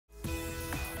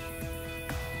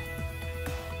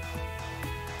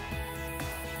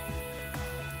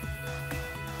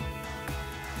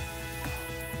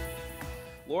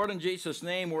Lord, in Jesus'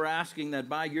 name, we're asking that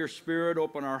by your Spirit,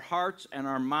 open our hearts and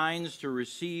our minds to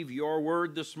receive your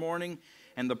word this morning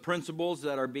and the principles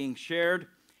that are being shared.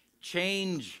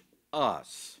 Change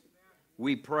us,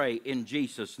 we pray in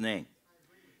Jesus' name.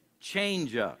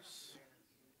 Change us.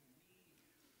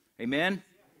 Amen?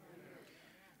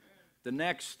 The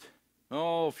next,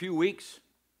 few weeks,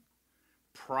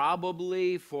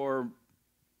 probably for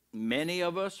many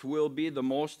of us, will be the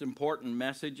most important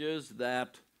messages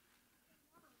that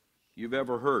you've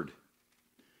ever heard,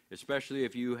 especially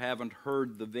if you haven't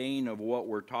heard the vein of what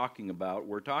we're talking about.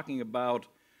 We're talking about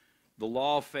the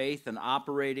law of faith and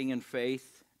operating in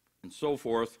faith and so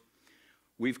forth.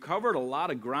 We've covered a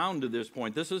lot of ground to this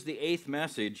point. This is the 8th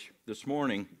message this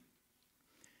morning,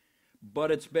 but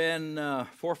it's been 4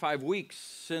 or 5 weeks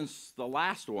since the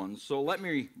last one, so let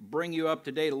me bring you up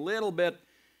to date a little bit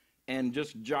and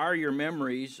just jar your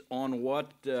memories on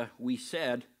what we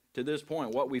said to this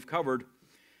point, what we've covered.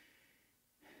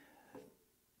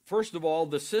 First of all,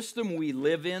 the system we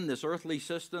live in, this earthly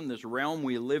system, this realm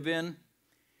we live in,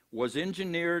 was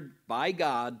engineered by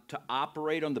God to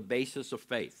operate on the basis of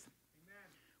faith. Amen.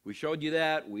 We showed you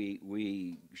that.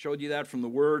 We showed you that from the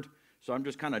Word, so I'm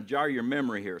just kind of jar your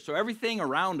memory here. So everything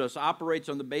around us operates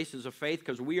on the basis of faith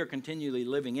because we are continually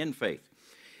living in faith.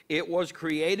 It was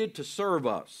created to serve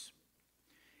us.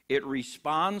 It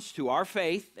responds to our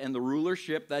faith and the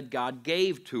rulership that God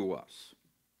gave to us.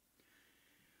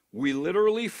 We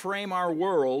literally frame our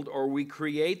world, or we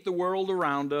create the world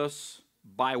around us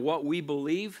by what we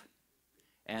believe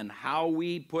and how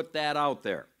we put that out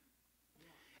there.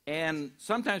 And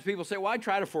sometimes people say, well, I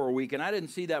tried it for a week and I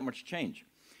didn't see that much change.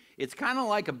 It's kind of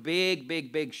like a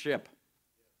big ship.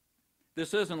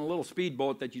 This isn't a little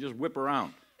speedboat that you just whip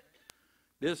around.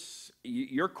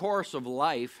 Your course of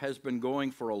life has been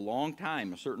going for a long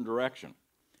time, a certain direction.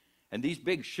 And these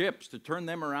big ships, to turn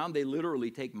them around, they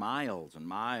literally take miles and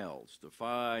miles to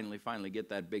finally get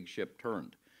that big ship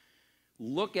turned.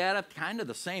 Look at it kind of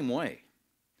the same way.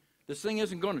 This thing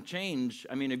isn't going to change.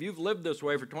 I mean, if you've lived this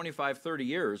way for 25, 30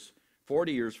 years,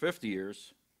 40 years, 50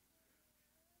 years,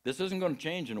 this isn't going to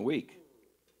change in a week.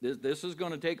 This is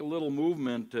going to take a little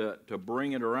movement to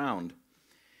bring it around.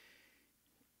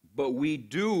 But we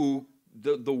do,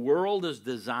 the world is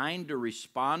designed to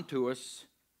respond to us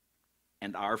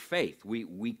and our faith.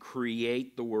 We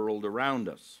create the world around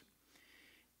us.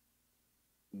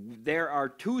 There are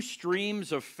 2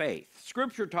 streams of faith.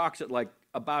 Scripture talks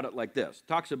about it like this. It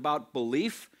talks about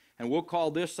belief, and we'll call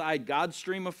this side God's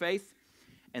stream of faith,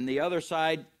 and the other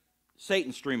side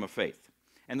Satan's stream of faith.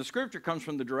 And the Scripture comes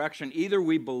from the direction either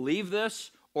we believe this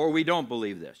or we don't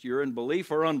believe this. You're in belief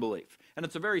or unbelief. And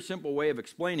it's a very simple way of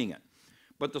explaining it.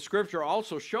 But the Scripture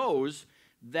also shows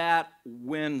that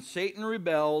when Satan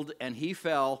rebelled and he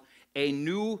fell, a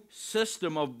new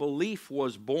system of belief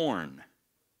was born.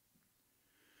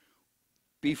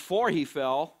 Before he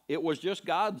fell, it was just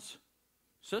God's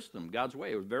system, God's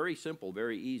way. It was very simple,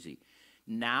 very easy.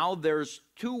 Now there's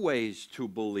 2 ways to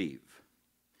believe.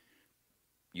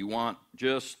 You want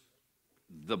just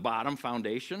the bottom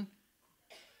foundation?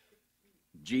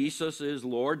 Jesus is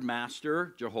Lord,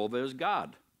 Master, Jehovah is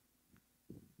God.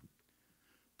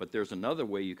 But there's another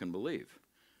way you can believe,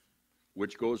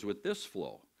 which goes with this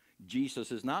flow.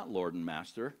 Jesus is not Lord and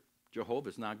Master. Jehovah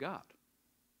is not God.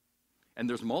 And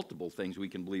there's multiple things we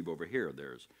can believe over here.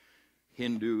 There's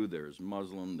Hindu, there's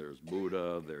Muslim, there's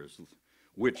Buddha, there's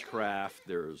witchcraft,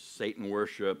 there's Satan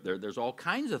worship. There's all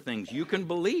kinds of things you can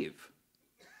believe.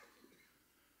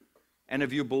 And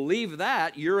if you believe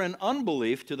that, you're in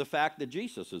unbelief to the fact that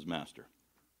Jesus is Master.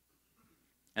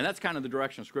 And that's kind of the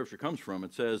direction Scripture comes from.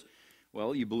 It says,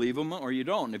 well, you believe him or you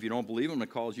don't. And if you don't believe him, it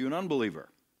calls you an unbeliever.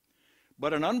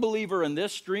 But an unbeliever in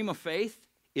this stream of faith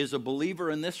is a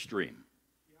believer in this stream.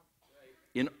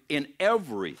 In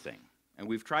everything. And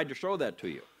we've tried to show that to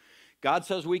you. God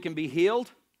says we can be healed.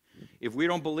 If we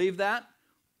don't believe that,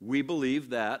 we believe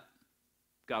that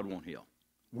God won't heal.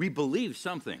 We believe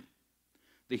something.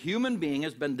 The human being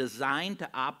has been designed to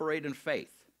operate in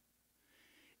faith.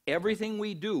 Everything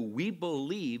we do, we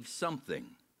believe something.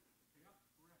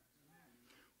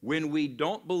 When we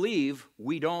don't believe,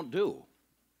 we don't do.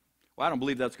 Well, I don't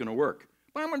believe that's going to work.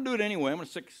 But I'm going to do it anyway. I'm going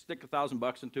to stick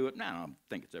 $1,000 into it. No, I don't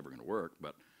think it's ever going to work.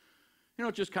 But,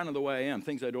 it's just kind of the way I am.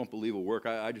 Things I don't believe will work.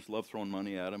 I just love throwing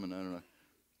money at them. And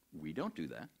we don't do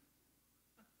that.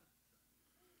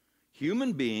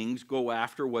 Human beings go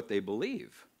after what they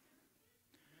believe.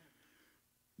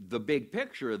 The big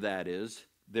picture of that is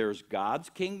there's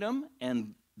God's kingdom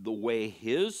and the way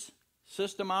his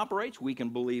system operates, we can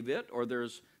believe it, or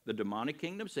there's the demonic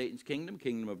kingdom, Satan's kingdom,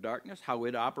 kingdom of darkness, how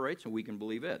it operates, and we can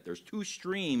believe it. There's 2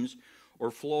 streams or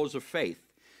flows of faith.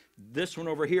 This one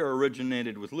over here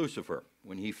originated with Lucifer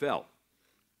when he fell.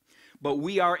 But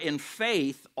we are in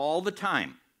faith all the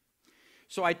time.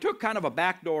 So I took kind of a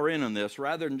back door in on this.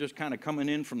 Rather than just kind of coming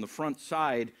in from the front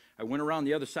side, I went around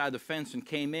the other side of the fence and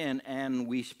came in, and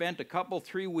we spent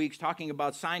 3 weeks talking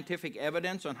about scientific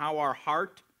evidence on how our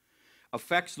heart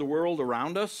affects the world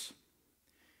around us.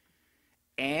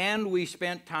 And we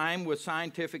spent time with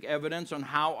scientific evidence on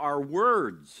how our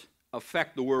words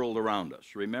affect the world around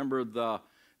us. Remember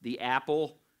the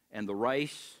apple and the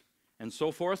rice and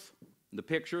so forth? The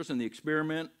pictures and the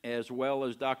experiment, as well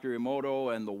as Dr.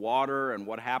 Emoto and the water and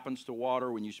what happens to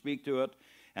water when you speak to it,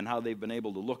 and how they've been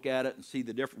able to look at it and see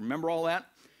the difference. Remember all that?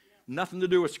 Nothing to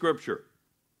do with Scripture.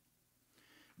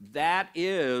 That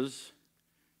is,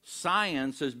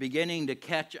 science is beginning to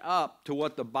catch up to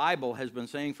what the Bible has been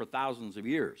saying for thousands of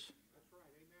years. That's right,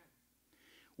 amen.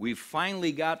 We've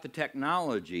finally got the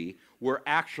technology. We're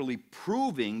actually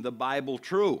proving the Bible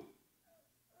true.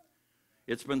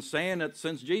 It's been saying it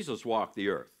since Jesus walked the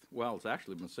earth. Well, it's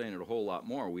actually been saying it a whole lot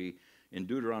more. In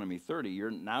Deuteronomy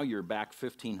 30, now you're back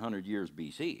 1,500 years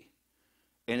BC.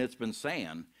 And it's been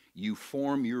saying you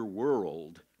form your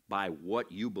world by what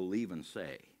you believe and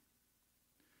say.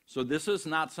 So this is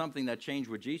not something that changed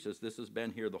with Jesus. This has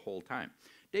been here the whole time.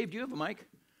 Dave, do you have a mic?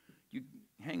 You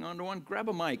hang on to one. Grab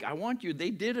a mic. I want you.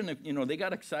 They did, they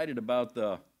got excited about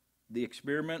the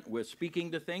experiment with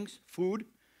speaking to things, food.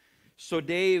 So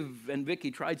Dave and Vicki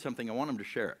tried something. I want them to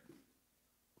share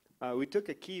it. We took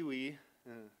a kiwi.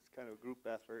 It's kind of a group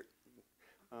effort.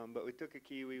 But we took a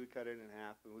kiwi, we cut it in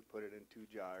half, and we put it in 2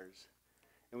 jars.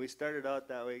 And we started out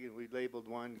that way, and we labeled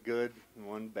one good and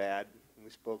one bad. And we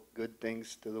spoke good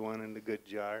things to the one in the good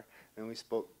jar, and we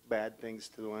spoke bad things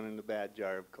to the one in the bad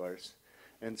jar, of course.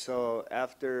 And so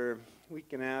after a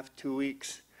week and a half, 2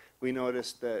 weeks, we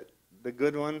noticed that the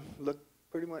good one looked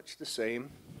pretty much the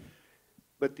same.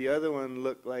 But the other one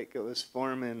looked like it was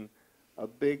forming a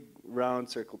big round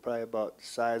circle, probably about the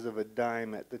size of a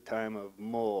dime at the time of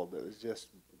mold. It was just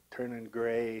turning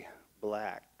gray,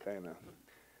 black, kind of.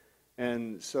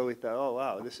 And so we thought, oh,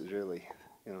 wow, this is really,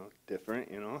 different,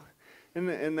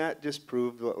 And that just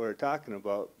proved what we were talking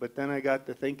about. But then I got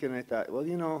to thinking, I thought,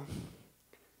 well,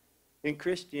 in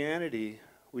Christianity,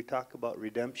 we talk about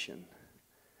redemption.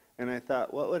 And I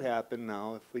thought, what would happen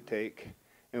now if we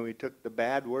took the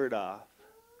bad word off,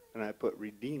 and I put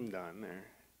redeemed on there.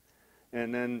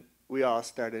 And then we all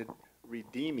started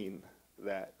redeeming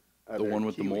that. The one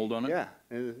with the mold on it? Yeah,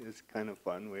 it's kind of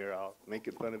fun. We were all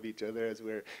making fun of each other as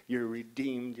you're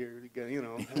redeemed,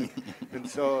 and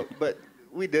so, but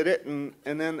we did it, and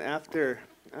then after,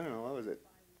 I don't know, what was it,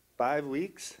 5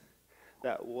 weeks,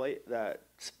 that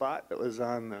spot that was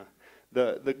on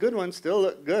the good one still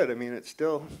looked good. I mean, it's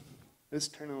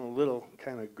turning a little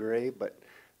kind of gray, but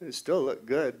it still looked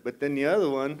good. But then the other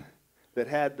one that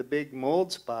had the big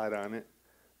mold spot on it,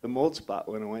 the mold spot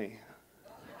went away.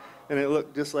 And it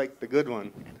looked just like the good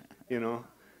one,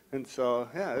 And so,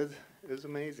 yeah, it was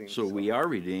amazing. So we are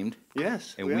redeemed.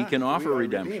 Yes. And we can offer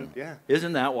redemption. Redeemed, yeah.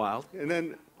 Isn't that wild? And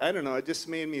then, I don't know, it just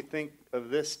made me think of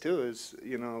this too, is,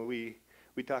 we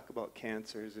talk about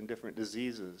cancers and different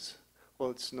diseases. Well,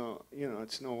 it's no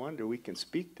wonder we can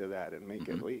speak to that and make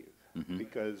it leave. Mm-hmm.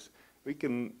 Because we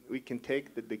can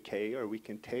take the decay, or we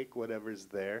can take whatever's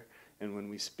there, and when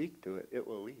we speak to it, it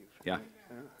will leave. Yeah.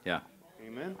 Yeah.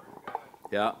 Amen.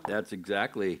 Yeah, that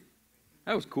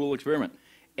was a cool experiment.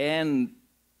 And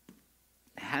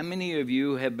how many of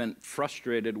you have been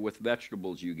frustrated with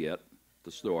vegetables you get at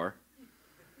the store?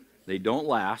 They don't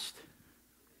last.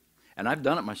 And I've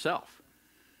done it myself.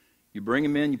 You bring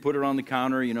them in, you put it on the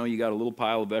counter, you got a little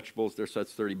pile of vegetables there, so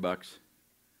that's $30.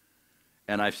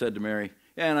 And I've said to Mary,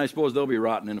 yeah, and I suppose they'll be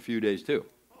rotten in a few days too.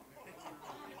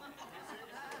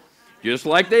 Just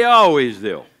like they always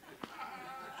do.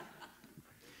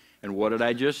 And what did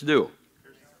I just do?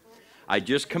 I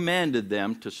just commanded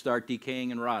them to start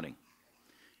decaying and rotting.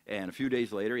 And a few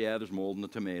days later, there's mold in the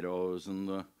tomatoes, and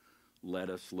the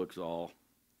lettuce looks all...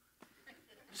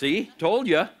 See? Told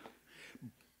you.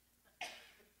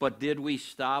 But did we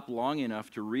stop long enough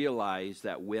to realize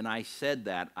that when I said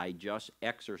that, I just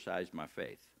exercised my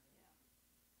faith?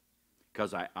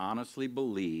 Because I honestly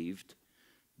believed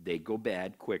they'd go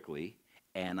bad quickly,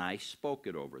 and I spoke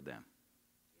it over them.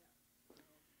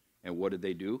 And what did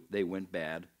they do? They went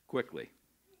bad quickly.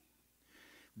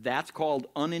 That's called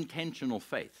unintentional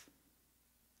faith.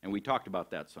 And we talked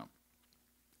about that some.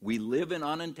 We live in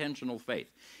unintentional faith.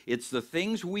 It's the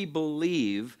things we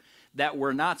believe that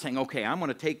we're not saying, okay, I'm going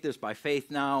to take this by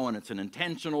faith now, and it's an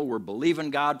intentional, we're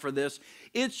believing God for this.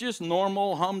 It's just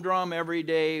normal, humdrum,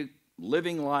 everyday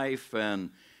living life, and,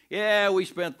 Yeah, we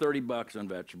spent $30 on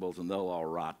vegetables and they'll all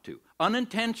rot too.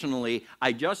 Unintentionally,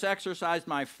 I just exercised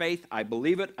my faith. I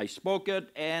believe it, I spoke it,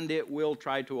 and it will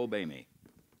try to obey me.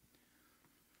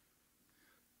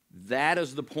 That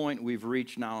is the point we've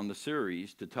reached now in the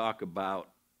series to talk about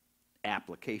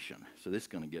application. So this is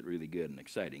going to get really good and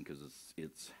exciting because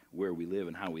it's where we live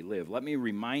and how we live. Let me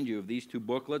remind you of these two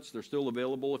booklets. They're still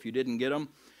available if you didn't get them.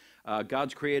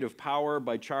 God's Creative Power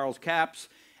by Charles Capps,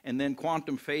 and then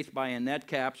Quantum Faith by Annette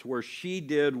Capps, where she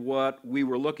did what we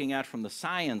were looking at from the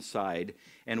science side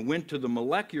and went to the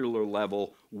molecular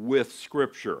level with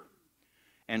Scripture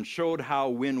and showed how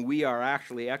when we are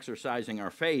actually exercising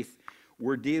our faith,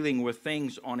 we're dealing with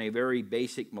things on a very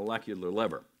basic molecular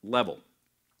level.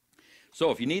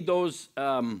 So if you need those,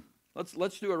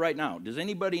 let's do it right now. Does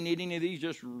anybody need any of these?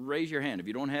 Just raise your hand. If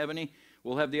you don't have any,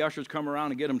 we'll have the ushers come around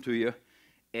and get them to you.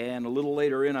 And a little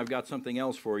later in, I've got something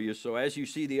else for you. So as you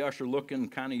see the usher looking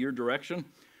kind of your direction,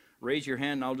 raise your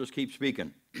hand and I'll just keep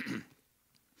speaking.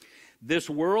 This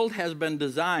world has been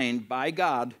designed by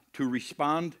God to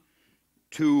respond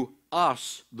to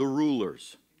us, the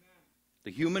rulers.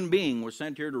 The human being was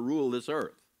sent here to rule this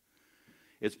earth.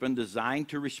 It's been designed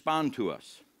to respond to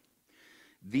us.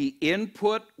 The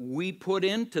input we put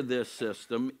into this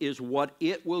system is what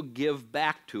it will give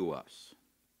back to us.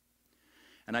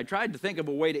 And I tried to think of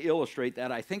a way to illustrate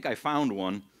that. I think I found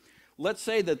one. Let's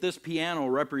say that this piano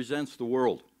represents the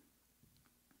world.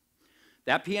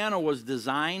 That piano was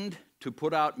designed to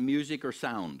put out music or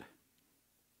sound.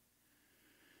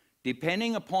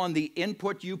 Depending upon the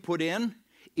input you put in,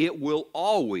 it will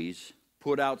always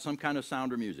put out some kind of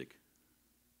sound or music.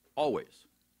 Always.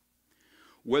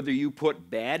 Whether you put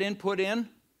bad input in,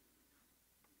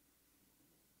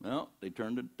 well, they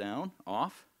turned it down,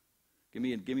 off. Give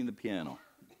me the piano.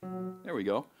 There we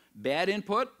go. Bad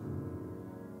input.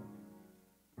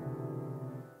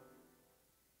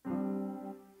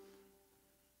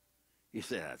 You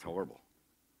say, that's horrible.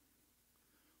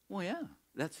 Well, yeah,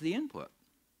 that's the input.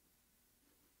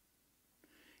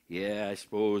 Yeah, I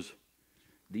suppose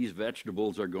these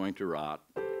vegetables are going to rot.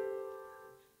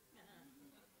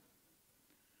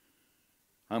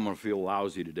 I'm going to feel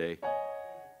lousy today.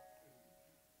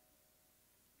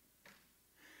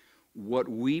 What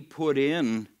we put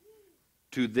in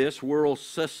to this world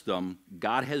system,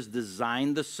 God has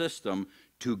designed the system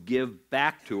to give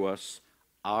back to us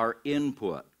our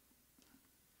input.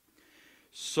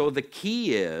 So the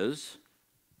key is,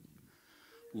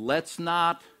 let's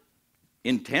not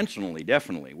intentionally,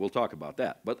 definitely, we'll talk about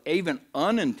that, but even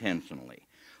unintentionally,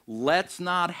 let's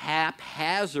not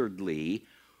haphazardly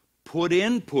put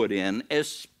input in,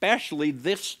 especially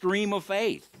this stream of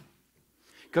faith,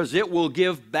 because it will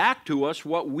give back to us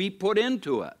what we put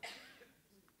into it.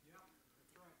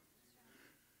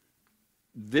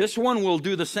 This one will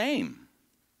do the same.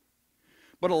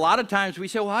 But a lot of times we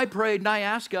say, well, I prayed and I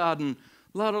asked God and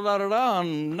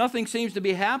and nothing seems to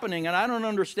be happening and I don't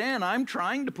understand. I'm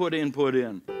trying to put input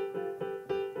in.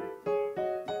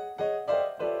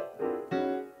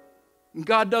 And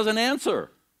God doesn't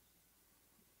answer.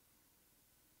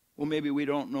 Well, maybe we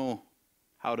don't know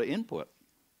how to input.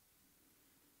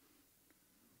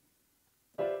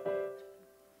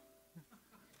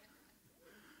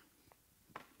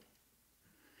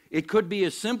 It could be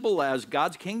as simple as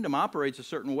God's kingdom operates a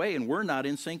certain way and we're not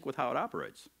in sync with how it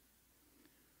operates.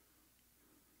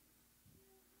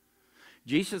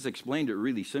 Jesus explained it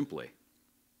really simply.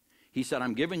 He said,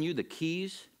 I'm giving you the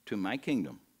keys to my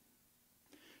kingdom.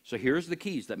 So here's the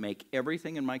keys that make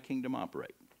everything in my kingdom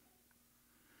operate.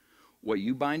 What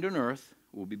you bind on earth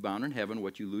will be bound in heaven.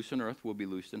 What you loose on earth will be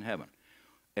loosed in heaven.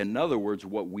 In other words,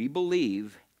 what we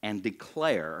believe and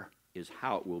declare is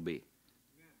how it will be.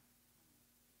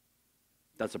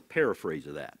 That's a paraphrase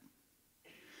of that.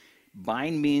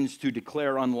 Bind means to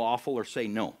declare unlawful or say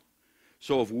no.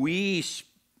 So if we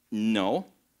no,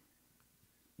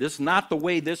 this is not the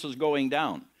way this is going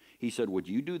down. He said, would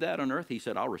you do that on earth? He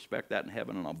said, I'll respect that in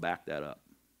heaven and I'll back that up.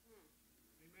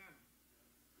 Amen.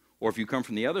 Or if you come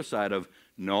from the other side of,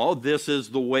 no, this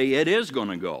is the way it is going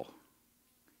to go.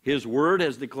 His word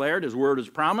has declared, his word has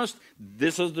promised,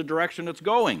 this is the direction it's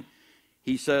going.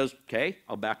 He says, okay,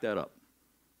 I'll back that up.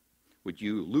 What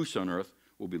you loose on earth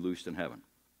will be loosed in heaven.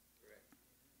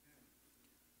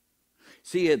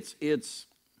 See, it's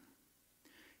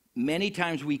many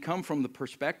times we come from the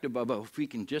perspective of, oh, if we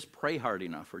can just pray hard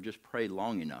enough or just pray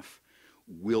long enough,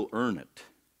 we'll earn it.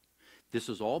 This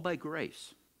is all by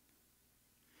grace.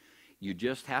 You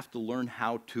just have to learn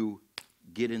how to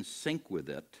get in sync with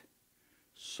it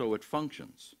so it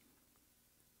functions.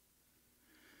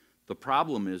 The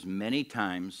problem is many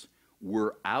times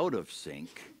we're out of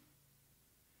sync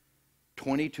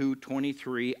 22,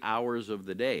 23 hours of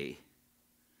the day.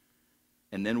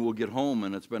 And then we'll get home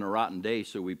and it's been a rotten day,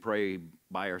 so we pray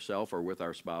by ourselves or with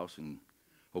our spouse and,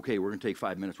 okay, we're going to take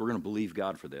 5 minutes. We're going to believe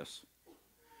God for this.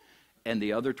 And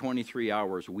the other 23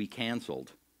 hours we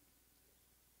canceled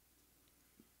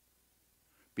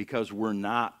because we're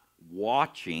not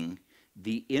watching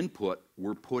the input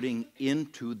we're putting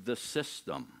into the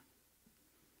system.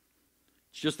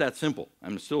 It's just that simple.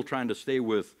 I'm still trying to stay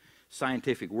with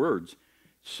scientific words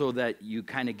so that you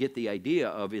kind of get the idea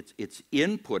of its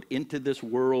input into this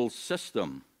world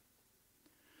system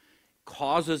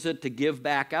causes it to give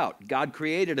back out. God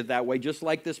created it that way, just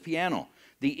like this piano.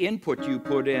 The input you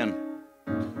put in,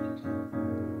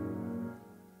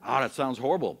 that sounds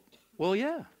horrible. Well,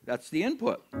 yeah, that's the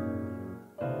input.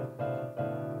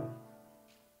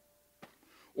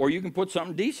 Or you can put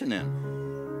something decent in.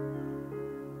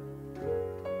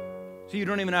 So you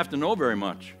don't even have to know very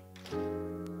much.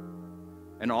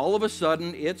 And all of a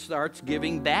sudden, it starts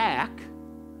giving back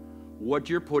what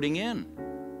you're putting in.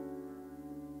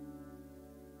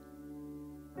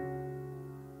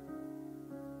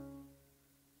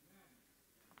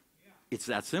 It's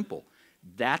that simple.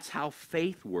 That's how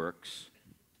faith works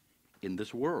in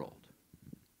this world.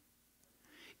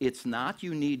 It's not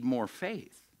you need more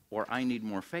faith or I need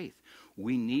more faith.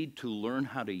 We need to learn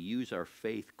how to use our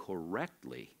faith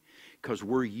correctly because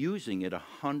we're using it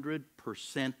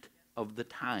 100% of the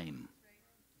time.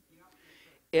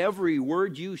 Every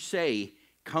word you say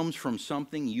comes from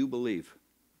something you believe.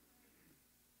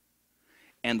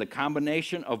 And the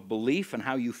combination of belief and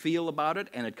how you feel about it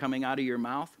and it coming out of your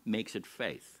mouth makes it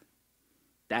faith.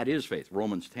 That is faith,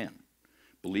 Romans 10.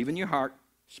 Believe in your heart,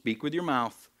 speak with your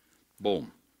mouth,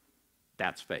 boom.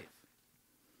 That's faith.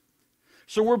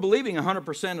 So we're believing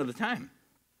 100% of the time.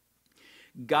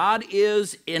 God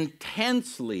is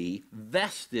intensely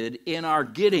vested in our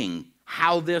getting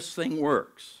how this thing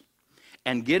works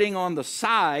and getting on the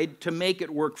side to make it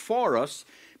work for us,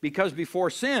 because before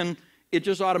sin, it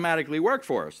just automatically worked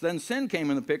for us. Then sin came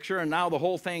in the picture, and now the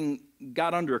whole thing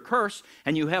got under a curse,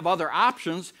 and you have other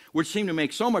options which seem to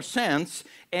make so much sense,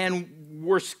 and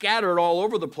we're scattered all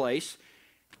over the place,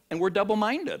 and we're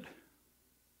double-minded.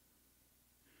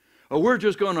 Oh, we're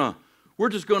just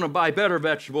gonna buy better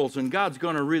vegetables, and God's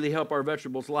gonna really help our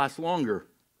vegetables last longer.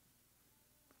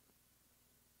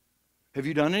 Have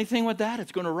you done anything with that?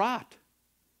 It's gonna rot.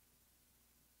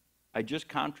 I just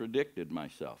contradicted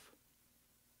myself.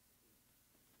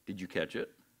 Did you catch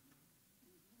it?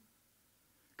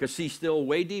 Because see, still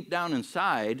way deep down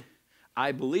inside,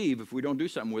 I believe if we don't do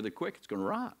something with it quick, it's going to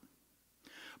rot.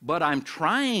 But I'm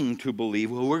trying to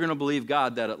believe, well, we're going to believe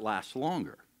God that it lasts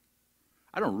longer.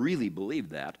 I don't really believe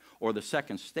that, or the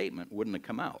second statement wouldn't have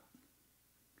come out.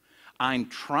 I'm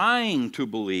trying to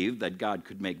believe that God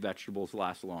could make vegetables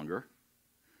last longer.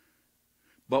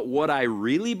 But what I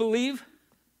really believe?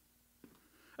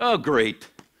 Oh, great.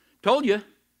 Told you.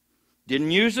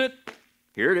 Didn't use it,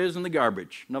 here it is in the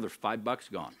garbage. Another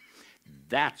 $5 gone.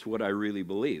 That's what I really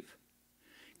believe.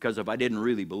 Because if I didn't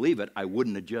really believe it, I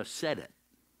wouldn't have just said it.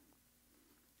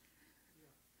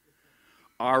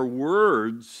 Our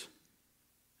words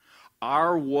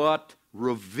are what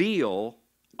reveal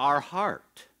our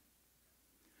heart.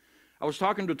 I was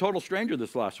talking to a total stranger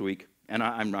this last week, and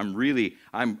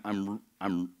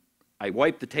I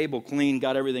wiped the table clean,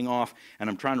 got everything off, and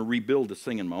I'm trying to rebuild this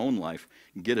thing in my own life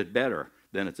and get it better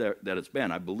than it's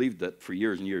been. I believed that for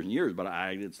years and years and years, but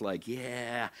it's like,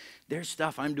 yeah, there's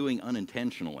stuff I'm doing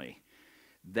unintentionally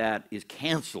that is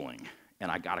canceling,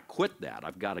 and I got to quit that. I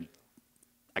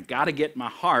got to get my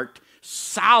heart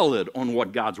solid on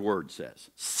what God's Word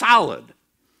says. Solid.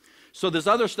 So this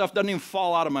other stuff doesn't even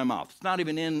fall out of my mouth. It's not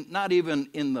even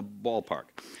in the ballpark.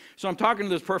 So I'm talking to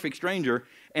this perfect stranger,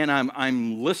 and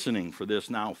I'm listening for this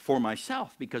now for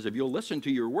myself, because if you'll listen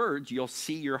to your words, you'll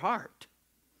see your heart.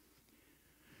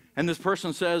 And this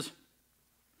person says,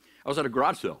 I was at a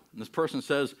garage sale, and this person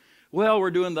says, well,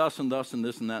 we're doing thus and thus and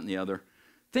this and that and the other.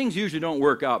 Things usually don't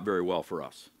work out very well for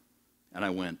us. And I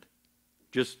went,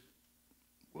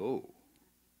 whoa.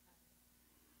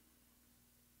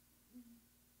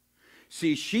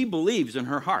 See, she believes in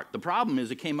her heart. The problem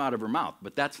is it came out of her mouth,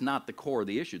 but that's not the core of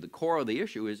the issue. The core of the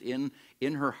issue is in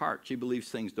her heart. She believes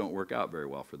things don't work out very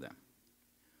well for them.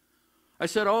 I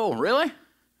said, oh, really? I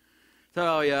said,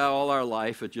 oh, yeah, all our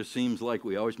life it just seems like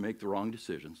we always make the wrong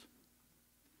decisions.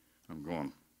 I'm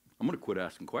going to quit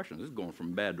asking questions. This is going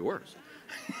from bad to worse.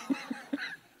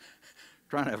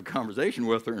 Trying to have a conversation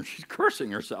with her, and she's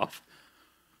cursing herself.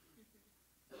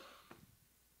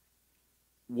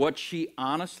 What she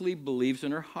honestly believes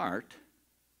in her heart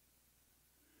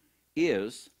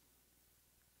is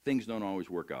things don't always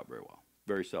work out very well.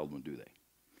 very seldom do they.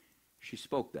 She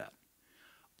spoke that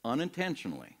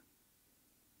unintentionally.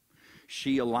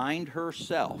 She aligned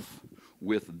herself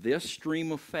with this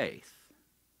stream of faith.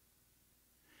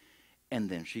 And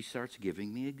then she starts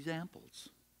giving me examples.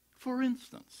 For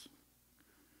instance,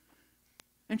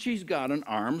 and she's got an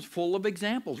arms full of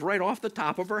examples right off the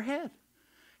top of her head.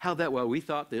 How that, well, we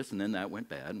thought this, and then that went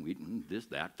bad, and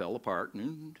that fell apart,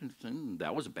 and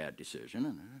that was a bad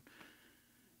decision.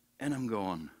 And I'm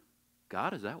going,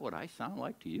 God, is that what I sound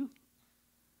like to you?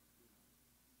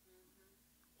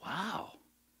 Wow.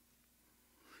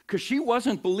 Because she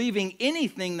wasn't believing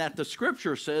anything that the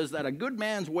Scripture says, that a good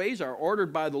man's ways are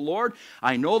ordered by the Lord.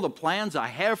 I know the plans I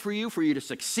have for you to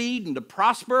succeed and to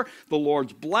prosper. The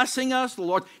Lord's blessing us.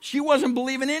 She wasn't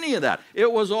believing any of that.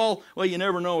 It was all, well, you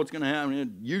never know what's going to happen. It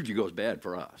usually goes bad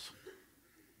for us.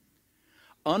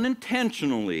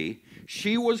 Unintentionally,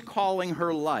 she was calling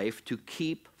her life to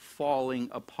keep falling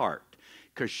apart,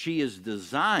 because she is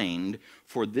designed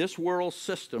for this world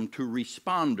system to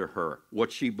respond to her,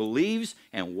 what she believes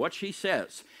and what she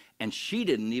says. And she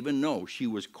didn't even know she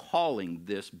was calling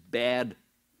this bad,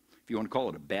 if you want to call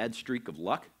it a bad streak of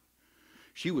luck,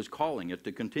 she was calling it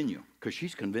to continue, because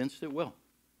she's convinced it will.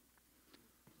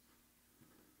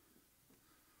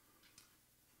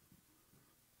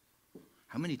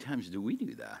 How many times do we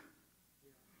do that?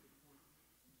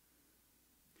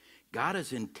 God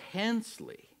is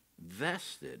intensely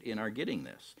vested in our getting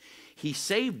this. He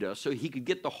saved us so he could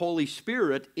get the Holy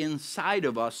Spirit inside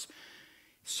of us,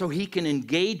 so he can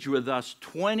engage with us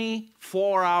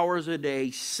 24 hours a day,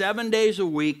 7 days a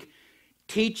week,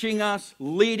 teaching us,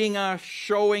 leading us,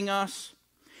 showing us.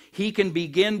 He can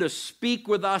begin to speak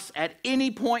with us at any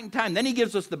point in time. Then he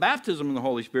gives us the baptism in the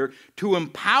Holy Spirit to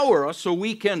empower us so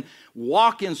we can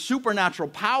walk in supernatural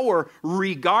power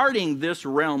regarding this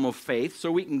realm of faith,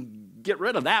 so we can get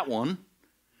rid of that one.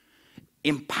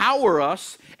 Empower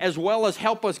us, as well as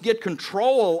help us get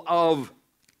control of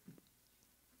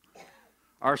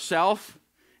ourself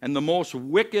and the most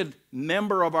wicked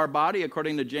member of our body,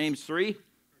 according to James 3,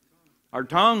 our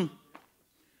tongue.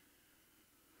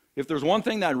 If there's one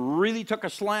thing that really took a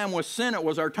slam with sin, it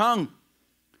was our tongue.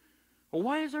 Well,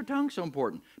 why is our tongue so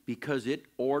important? Because it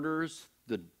orders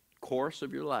the course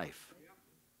of your life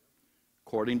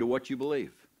according to what you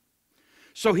believe.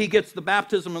 So he gets the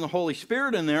baptism of the Holy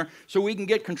Spirit in there so we can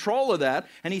get control of that.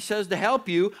 And he says, to help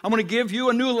you, I'm going to give you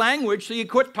a new language so you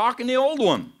quit talking the old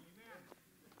one.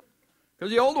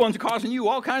 Because the old one's causing you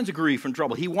all kinds of grief and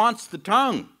trouble. He wants the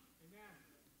tongue.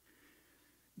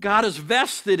 God is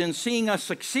vested in seeing us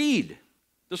succeed.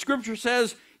 The Scripture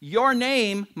says, your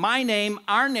name, my name,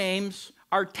 our names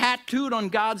are tattooed on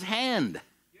God's hand.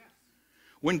 Yes.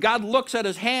 When God looks at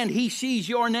his hand, he sees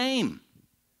your name.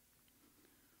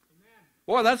 Amen.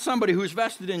 Boy, that's somebody who's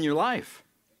vested in your life.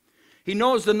 He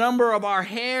knows the number of our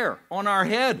hair on our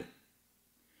head.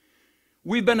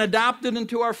 We've been adopted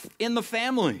in the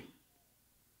family.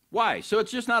 Why? So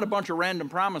it's just not a bunch of random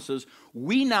promises.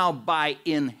 We now, by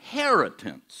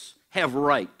inheritance, have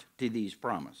right to these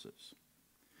promises.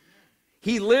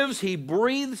 He lives, he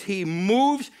breathes, he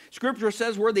moves. Scripture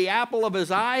says we're the apple of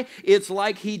his eye. It's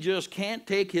like he just can't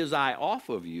take his eye off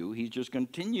of you. He's just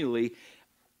continually,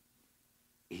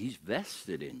 he's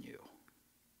vested in you.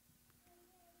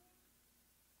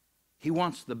 He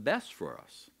wants the best for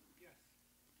us.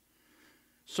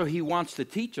 So he wants to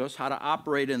teach us how to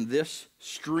operate in this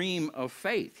stream of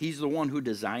faith. He's the one who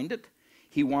designed it.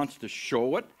 He wants to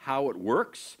show it, how it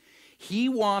works. He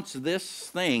wants this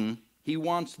thing, he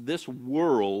wants this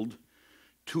world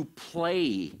to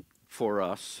play for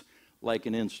us like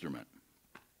an instrument.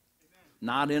 Amen.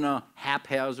 Not in a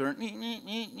haphazard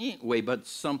way, but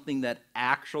something that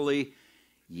actually,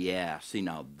 see,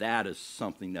 now that is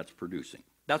something that's producing.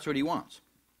 That's what he wants.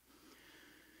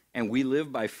 And we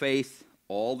live by faith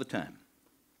all the time.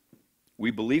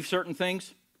 We believe certain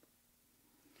things.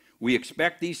 We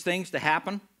expect these things to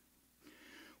happen.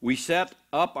 We set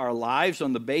up our lives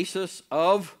on the basis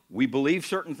of we believe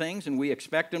certain things and we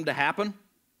expect them to happen.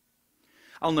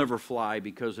 I'll never fly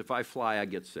because if I fly, I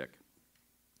get sick.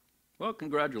 Well,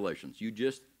 congratulations. You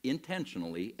just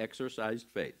intentionally exercised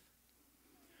faith.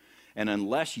 And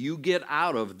unless you get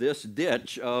out of this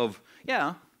ditch of,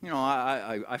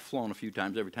 I've flown a few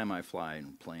times. Every time I fly in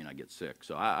a plane, I get sick.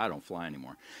 So I don't fly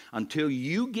anymore. Until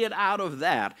you get out of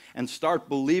that and start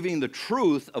believing the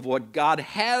truth of what God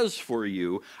has for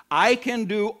you, I can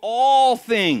do all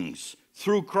things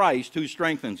through Christ who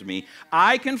strengthens me.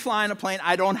 I can fly in a plane.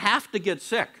 I don't have to get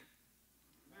sick.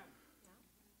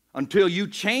 Until you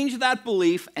change that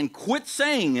belief and quit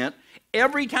saying it,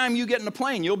 every time you get in a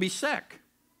plane, you'll be sick.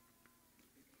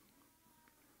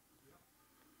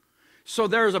 So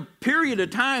there's a period of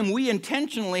time we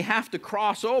intentionally have to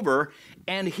cross over,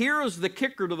 and here is the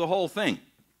kicker to the whole thing.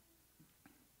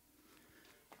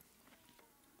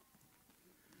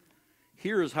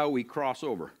 Here is how we cross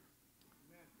over.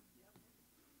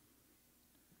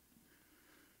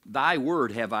 Thy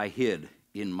word have I hid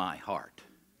in my heart.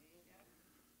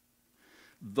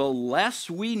 The less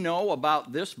we know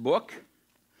about this book,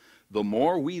 the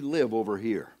more we live over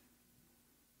here.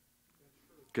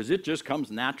 Because it just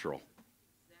comes natural.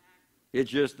 It's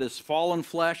just this fallen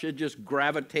flesh, it just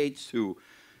gravitates to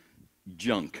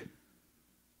junk.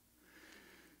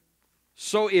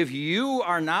 So if you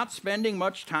are not spending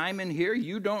much time in here,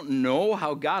 you don't know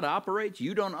how God operates,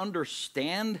 you don't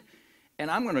understand,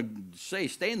 and I'm going to say,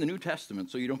 stay in the New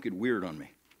Testament so you don't get weird on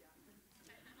me.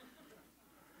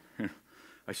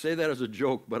 I say that as a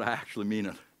joke, but I actually mean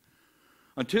it.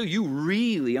 Until you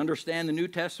really understand the New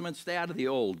Testament, stay out of the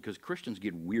Old, because Christians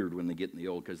get weird when they get in the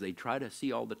Old, because they try to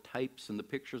see all the types and the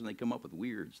pictures, and they come up with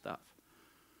weird stuff.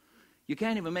 You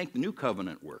can't even make the New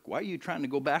Covenant work. Why are you trying to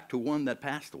go back to one that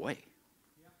passed away?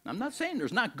 I'm not saying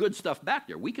there's not good stuff back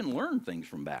there. We can learn things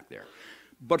from back there.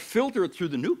 But filter it through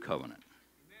the New Covenant.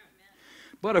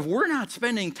 But if we're not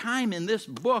spending time in this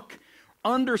book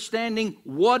understanding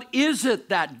what is it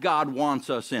that God wants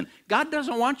us in. God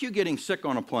doesn't want you getting sick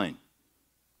on a plane.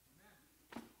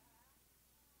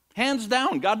 Hands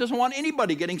down, God doesn't want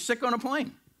anybody getting sick on a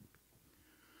plane.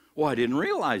 Well, I didn't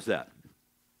realize that.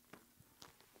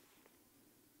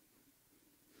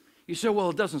 You say, well,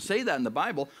 it doesn't say that in the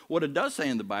Bible. What it does say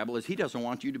in the Bible is he doesn't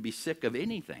want you to be sick of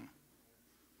anything.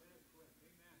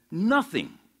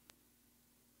 Nothing.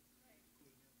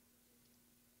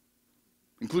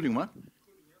 Including what?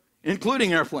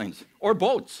 Including airplanes or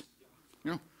boats.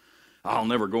 You know, I'll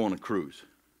never go on a cruise.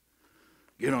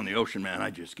 Get on the ocean, man, I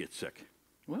just get sick.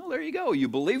 Well, there you go. You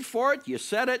believe for it, you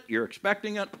said it, you're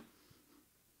expecting it.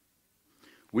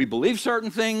 We believe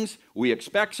certain things, we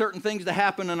expect certain things to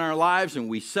happen in our lives, and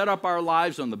we set up our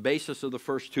lives on the basis of the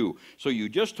first two. So you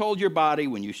just told your body,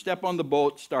 when you step on the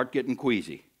boat, start getting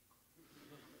queasy.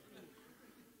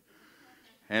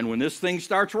 And when this thing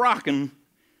starts rocking,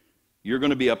 you're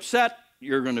going to be upset,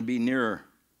 you're going to be near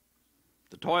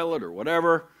the toilet or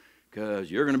whatever,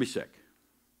 because you're going to be sick.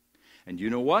 And you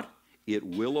know what? It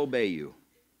will obey you.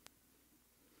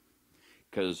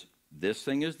 Because this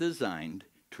thing is designed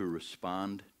to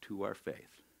respond to our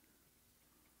faith.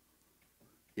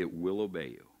 It will obey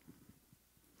you.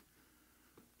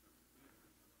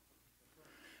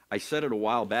 I said it a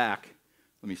while back.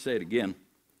 Let me say it again.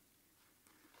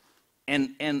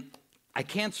 And I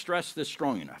can't stress this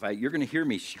strong enough. You're going to hear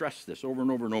me stress this over and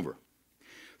over and over.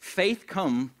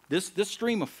 This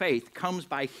stream of faith comes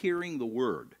by hearing the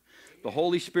word. The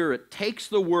Holy Spirit takes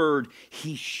the word,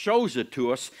 he shows it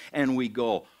to us, and we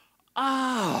go,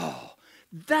 oh,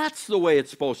 that's the way it's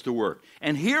supposed to work.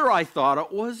 And here I thought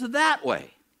it was that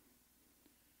way.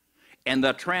 And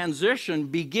the transition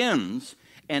begins,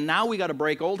 and now we got to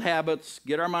break old habits,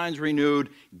 get our minds renewed,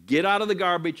 get out of the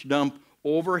garbage dump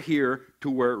over here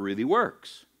to where it really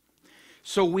works.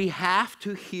 So we have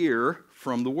to hear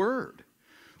from the word.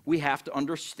 We have to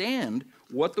understand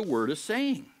what the word is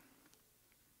saying.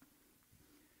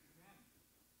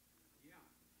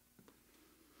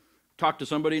 Talked to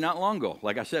somebody not long ago.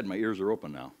 Like I said, my ears are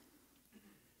open now.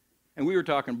 And we were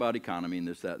talking about economy and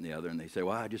this, that, and the other. And they say,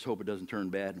 well, I just hope it doesn't turn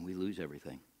bad and we lose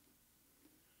everything.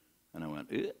 And I went,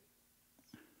 eh.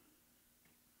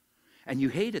 And you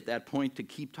hate at that point to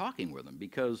keep talking with them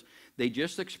because they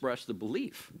just expressed the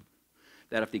belief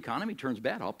that if the economy turns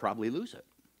bad, I'll probably lose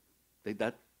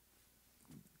it.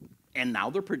 And now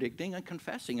they're predicting and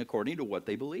confessing according to what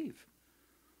they believe.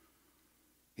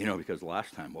 You know, because the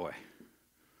last time, boy,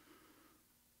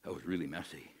 that was really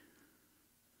messy.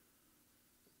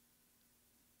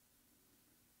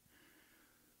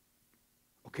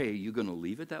 Okay, are you going to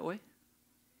leave it that way?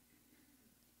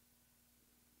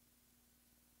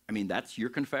 I mean, that's your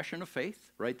confession of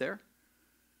faith right there?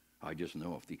 I just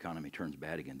know if the economy turns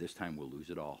bad again, this time we'll lose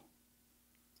it all.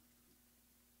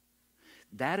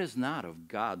 That is not of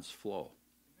God's flow.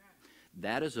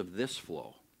 That is of this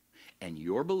flow. And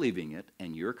you're believing it,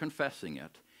 and you're confessing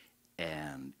it,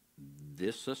 and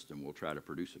this system will try to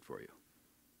produce it for you.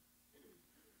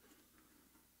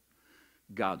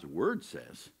 God's word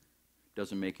says,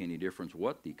 doesn't make any difference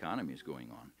what the economy is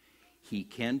going on. He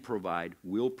can provide,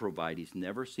 will provide. He's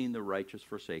never seen the righteous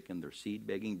forsaken, their seed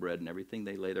begging bread, and everything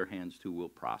they lay their hands to will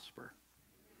prosper.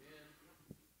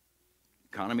 Amen.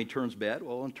 Economy turns bad,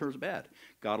 well, it turns bad.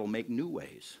 God will make new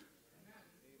ways.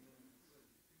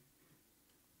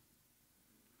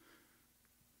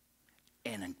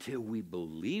 And until we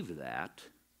believe that,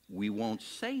 we won't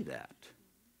say that.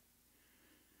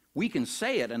 We can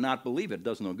say it and not believe it. It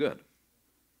does no good.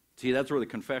 See, that's where the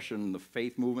confession, the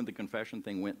faith movement, the confession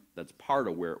thing went. That's part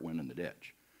of where it went in the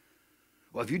ditch.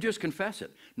 Well, if you just confess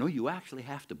it. No, you actually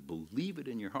have to believe it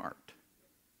in your heart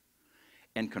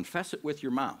and confess it with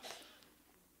your mouth.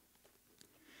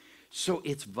 So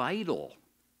it's vital.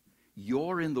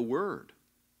 You're in the Word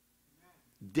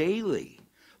daily,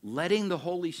 letting the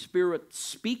Holy Spirit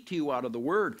speak to you out of the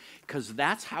Word, because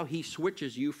that's how He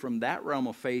switches you from that realm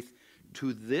of faith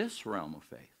to this realm of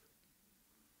faith.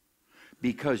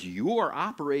 Because you are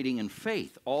operating in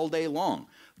faith all day long.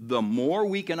 The more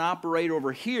we can operate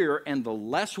over here and the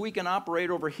less we can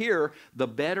operate over here, the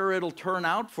better it'll turn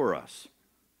out for us.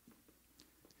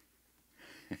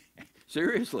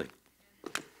 Seriously.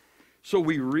 So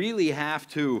we really have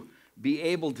to be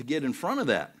able to get in front of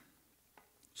that.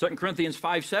 2 Corinthians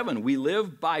 5:7, we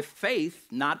live by faith,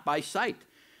 not by sight.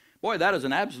 Boy, that is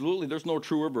an absolutely, there's no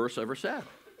truer verse ever said.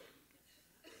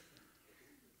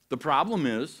 The problem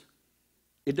is,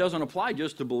 it doesn't apply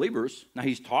just to believers. Now,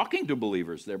 he's talking to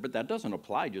believers there, but that doesn't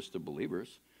apply just to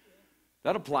believers.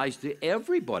 That applies to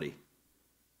everybody.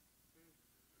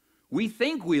 We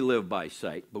think we live by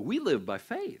sight, but we live by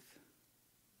faith.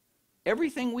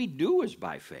 Everything we do is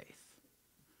by faith.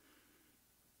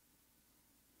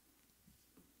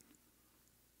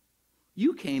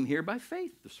 You came here by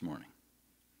faith this morning.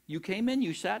 You came in,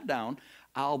 you sat down.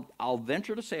 I'll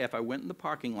venture to say if I went in the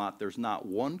parking lot, there's not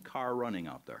one car running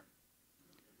out there.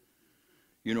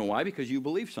 You know why? Because you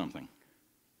believe something.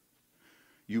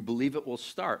 You believe it will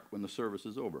start when the service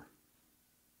is over.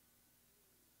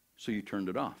 So you turned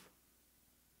it off.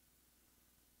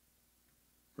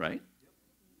 Right?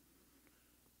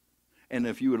 And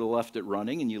if you would have left it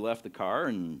running and you left the car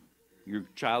and your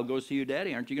child goes to you,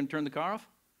 Daddy, aren't you going to turn the car off?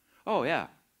 Oh, yeah.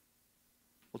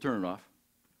 We'll turn it off.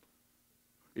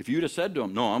 If you'd have said to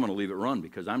him, no, I'm going to leave it run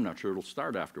because I'm not sure it'll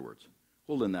start afterwards.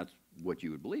 Well, then that's what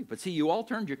you would believe. But see, you all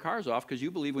turned your cars off because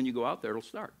you believe when you go out there it'll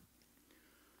start.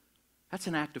 That's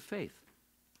an act of faith.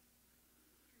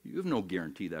 You have no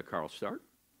guarantee that car will start.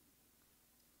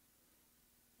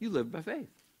 You live by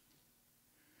faith.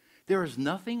 There is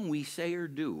nothing we say or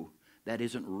do that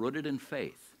isn't rooted in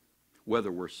faith,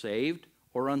 whether we're saved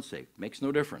or unsaved. Makes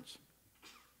no difference.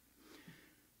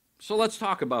 So let's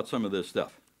talk about some of this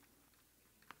stuff.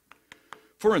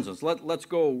 For instance,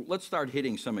 let's start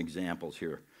hitting some examples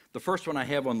here. The first one I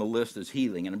have on the list is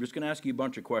healing, and I'm just going to ask you a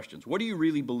bunch of questions. What do you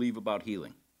really believe about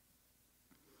healing?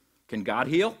 Can God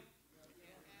heal?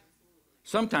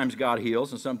 Sometimes God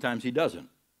heals, and sometimes He doesn't.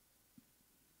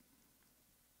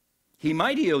 He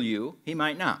might heal you, He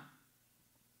might not.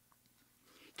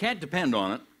 Can't depend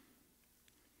on it.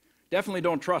 Definitely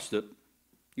don't trust it.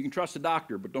 You can trust a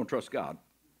doctor, but don't trust God.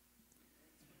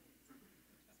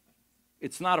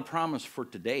 It's not a promise for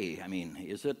today. I mean,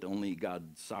 is it? Only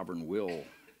God's sovereign will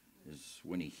is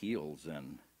when He heals.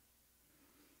 And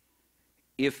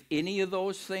if any of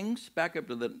those things, back up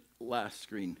to the last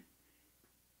screen,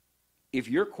 if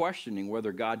you're questioning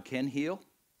whether God can heal,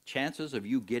 chances of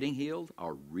you getting healed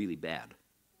are really bad.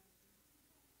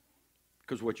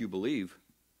 Because what you believe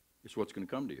is what's going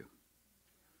to come to you.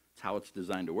 It's how it's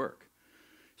designed to work.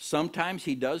 Sometimes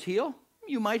He does heal.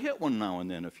 You might hit one now and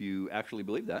then if you actually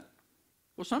believe that.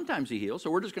 Well, sometimes He heals, so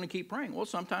we're just going to keep praying. Well,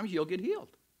 sometimes you'll get healed.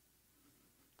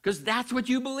 Because that's what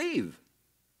you believe.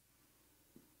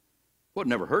 Well, it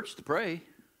never hurts to pray.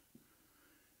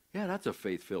 Yeah, that's a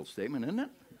faith-filled statement, isn't it?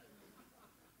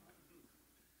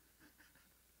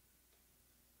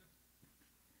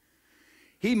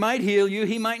 He might heal you,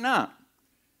 He might not.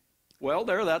 Well,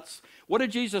 that's, what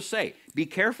did Jesus say? Be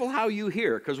careful how you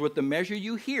hear, because with the measure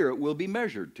you hear, it will be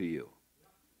measured to you.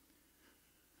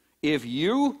 If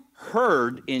you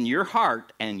heard in your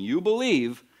heart and you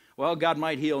believe, well, God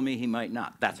might heal me, He might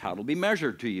not. That's how it'll be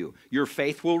measured to you. Your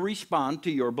faith will respond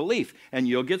to your belief, and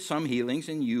you'll get some healings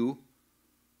and you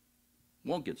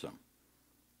won't get some.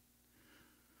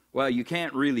 Well, you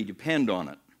can't really depend on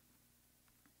it.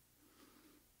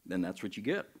 Then that's what you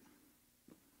get.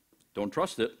 Don't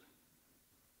trust it.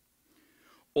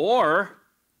 Or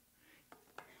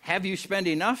have you spent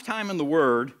enough time in the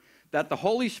Word that the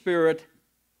Holy Spirit,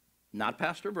 not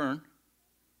Pastor Vern,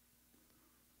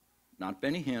 not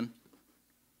Benny Hinn,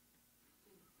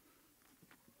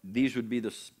 these would be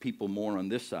the people more on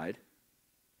this side.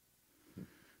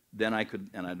 Then I could,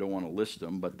 and I don't want to list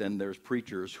them, but then there's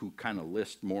preachers who kind of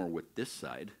list more with this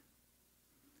side.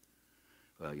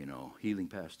 Well, you know, healing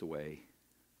passed away.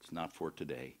 It's not for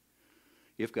today.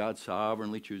 If God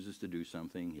sovereignly chooses to do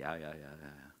something, yeah.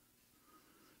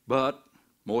 But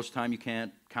most time you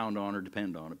can't count on or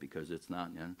depend on it because it's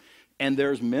not. And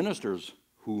there's ministers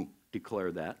who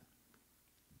declare that.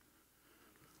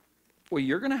 Well,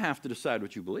 you're going to have to decide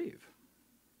what you believe.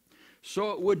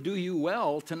 So it would do you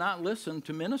well to not listen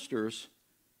to ministers,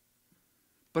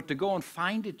 but to go and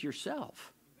find it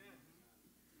yourself.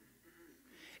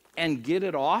 And get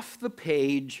it off the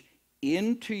page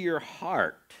into your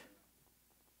heart.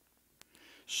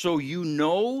 So you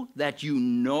know that you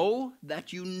know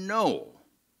that you know.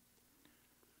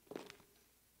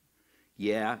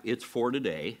 Yeah, it's for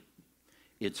today.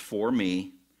 It's for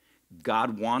me.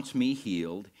 God wants me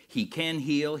healed. He can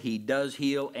heal, He does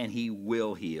heal, and He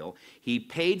will heal. He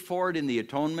paid for it in the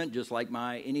atonement, just like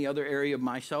any other area of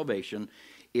my salvation.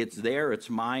 It's there, it's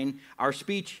mine. Our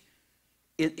speech,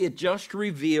 it just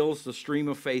reveals the stream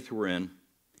of faith we're in,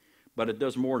 but it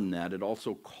does more than that. It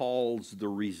also calls the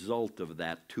result of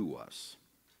that to us.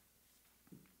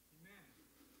 Amen.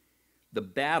 The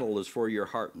battle is for your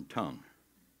heart and tongue.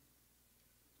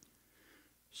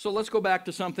 So let's go back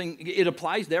to something. It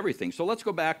applies to everything. So let's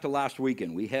go back to last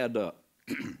weekend. We had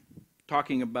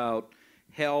talking about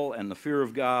hell and the fear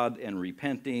of God and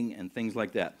repenting and things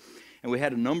like that. And we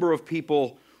had a number of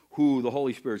people who the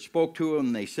Holy Spirit spoke to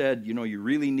them. They said, you know, you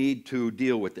really need to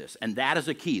deal with this. And that is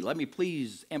a key. Let me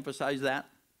please emphasize that.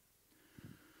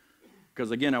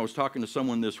 Because, again, I was talking to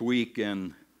someone this week,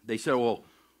 and they said, well,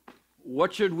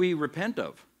 what should we repent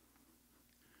of?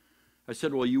 I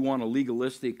said, well, you want a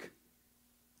legalistic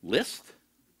list?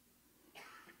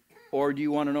 Or do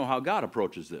you want to know how God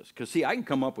approaches this? Because, see, I can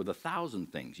come up with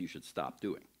 1,000 things you should stop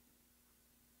doing.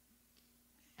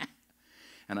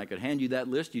 And I could hand you that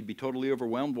list. You'd be totally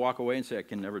overwhelmed, walk away, and say, I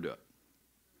can never do it.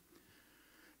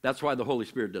 That's why the Holy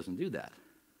Spirit doesn't do that.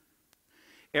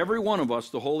 Every one of us,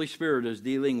 the Holy Spirit is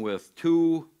dealing with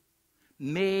 2,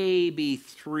 maybe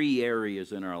 3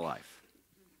 areas in our life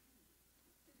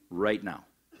right now.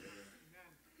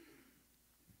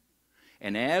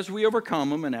 And as we overcome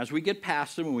them, and as we get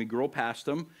past them, and we grow past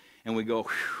them, and we go,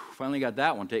 finally got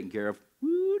that one taken care of,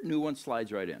 new one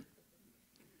slides right in.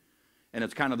 And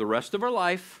it's kind of the rest of our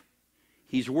life.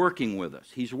 He's working with us.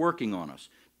 He's working on us.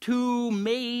 2,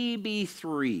 maybe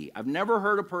 3. I've never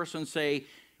heard a person say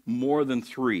more than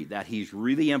 3, that he's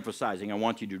really emphasizing, I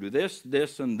want you to do this,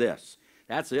 this, and this.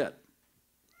 That's it.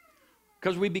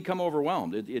 Because we become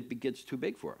overwhelmed. It gets too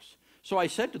big for us. So I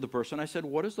said to the person, I said,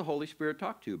 what does the Holy Spirit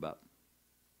talk to you about?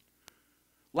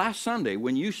 Last Sunday,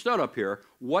 when you stood up here,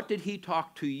 what did He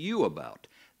talk to you about?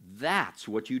 That's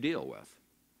what you deal with.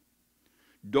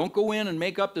 Don't go in and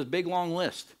make up this big, long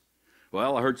list.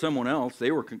 Well, I heard someone else,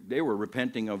 they were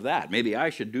repenting of that. Maybe I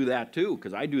should do that too,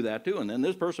 because I do that too. And then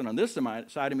this person on this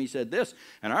side of me said this.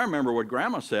 And I remember what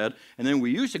Grandma said. And then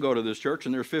we used to go to this church,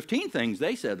 and there's 15 things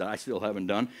they said that I still haven't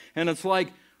done. And it's like,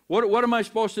 what am I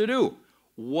supposed to do?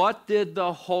 What did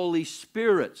the Holy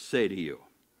Spirit say to you?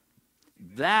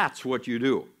 That's what you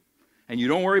do. And you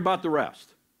don't worry about the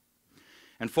rest.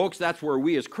 And folks, that's where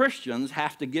we as Christians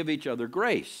have to give each other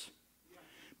grace.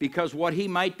 Because what He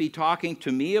might be talking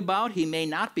to me about, He may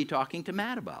not be talking to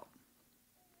Matt about.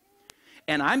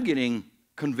 And I'm getting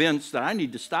convinced that I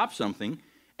need to stop something,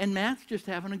 and Matt's just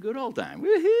having a good old time.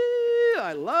 Woo-hoo,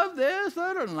 I love this.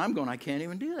 And I'm going, I can't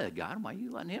even do that. God, why are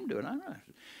you letting him do it? I don't know.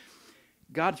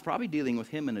 God's probably dealing with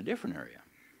him in a different area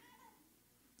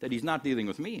that He's not dealing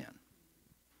with me in.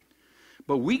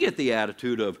 But we get the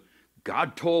attitude of,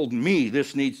 God told me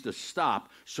this needs to stop,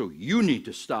 so you need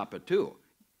to stop it too.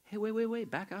 Hey, wait,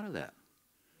 back out of that.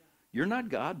 You're not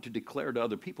God to declare to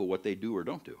other people what they do or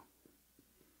don't do.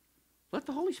 Let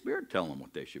the Holy Spirit tell them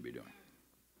what they should be doing.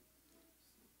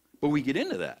 But we get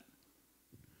into that.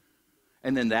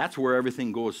 And then that's where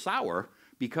everything goes sour,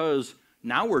 because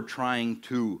now we're trying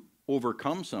to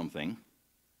overcome something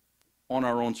on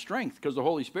our own strength, because the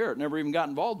Holy Spirit never even got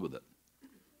involved with it.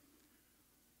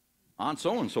 Aunt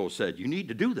so-and-so said, you need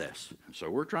to do this. So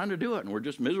we're trying to do it, and we're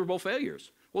just miserable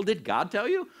failures. Well, did God tell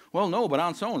you? Well, no, but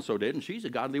Aunt so-and-so did, and she's a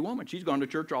godly woman. She's gone to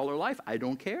church all her life. I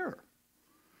don't care.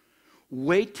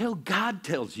 Wait till God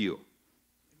tells you.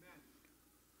 Amen.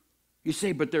 You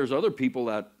say, but there's other people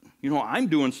that, I'm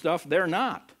doing stuff they're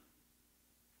not.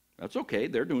 That's okay.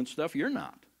 They're doing stuff you're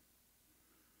not.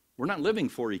 We're not living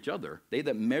for each other. They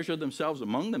that measure themselves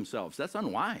among themselves, that's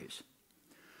unwise.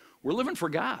 We're living for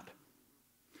God.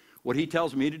 What He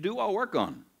tells me to do, I'll work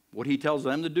on. What He tells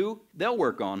them to do, they'll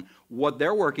work on. What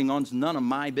they're working on is none of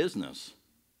my business.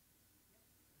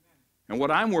 And what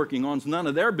I'm working on is none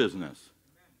of their business.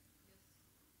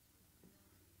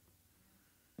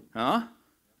 Huh?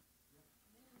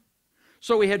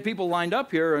 So we had people lined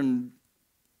up here, and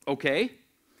okay,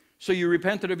 so you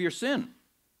repented of your sin.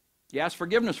 You asked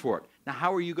forgiveness for it. Now,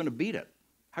 how are you going to beat it?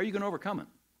 How are you going to overcome it?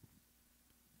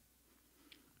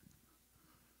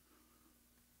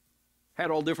 Had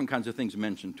all different kinds of things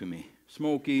mentioned to me.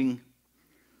 Smoking,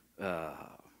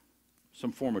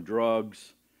 some form of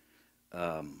drugs.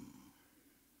 I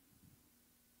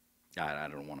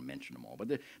don't want to mention them all, but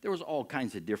there was all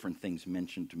kinds of different things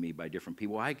mentioned to me by different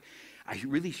people. I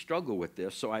really struggle with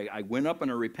this, so I went up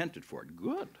and I repented for it.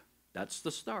 Good. That's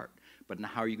the start. But now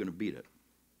how are you going to beat it?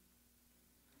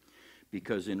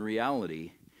 Because in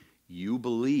reality, you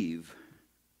believe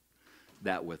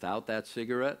that without that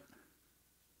cigarette,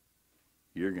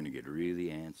 you're going to get really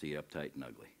antsy, uptight, and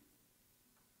ugly.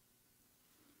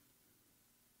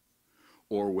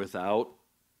 Or without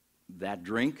that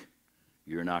drink,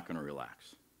 you're not going to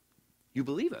relax. You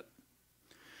believe it.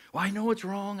 Well, I know it's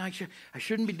wrong. I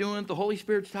shouldn't be doing it. The Holy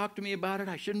Spirit's talked to me about it.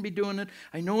 I shouldn't be doing it.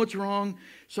 I know it's wrong.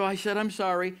 So I said, I'm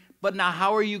sorry. But now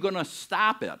how are you going to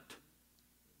stop it?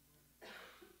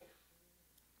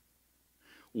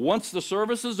 Once the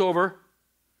service is over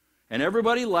and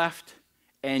everybody left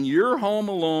and you're home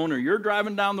alone or you're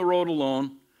driving down the road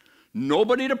alone,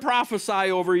 nobody to prophesy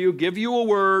over you, give you a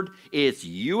word, it's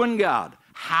you and God.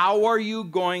 How are you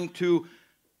going to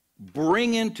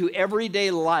bring into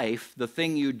everyday life the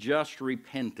thing you just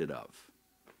repented of?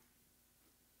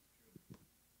 Do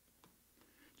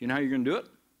you know how you're going to do it?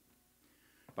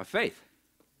 By faith.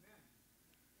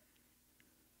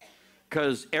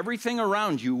 Because everything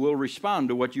around you will respond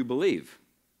to what you believe.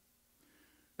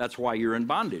 That's why you're in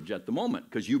bondage at the moment,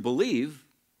 because you believe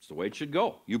it's the way it should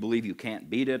go. You believe you can't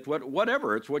beat it,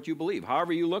 whatever, it's what you believe.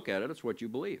 However you look at it, it's what you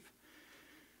believe.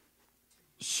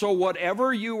 So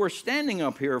whatever you were standing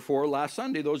up here for last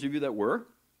Sunday, those of you that were,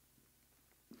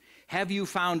 have you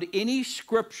found any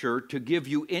scripture to give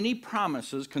you any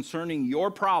promises concerning your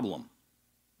problem?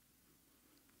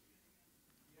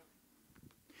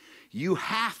 You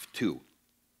have to.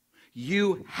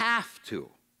 You have to.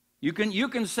 You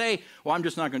can say, well, I'm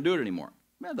just not going to do it anymore.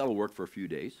 Well, that'll work for a few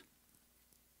days.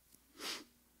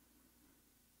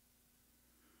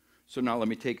 So now let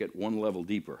me take it one level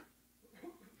deeper.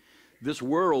 This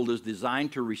world is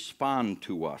designed to respond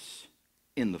to us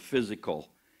in the physical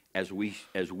as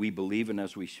we believe and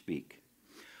as we speak.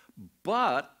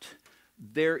 But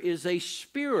there is a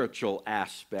spiritual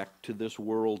aspect to this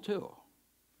world too.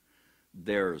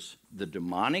 There's the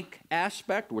demonic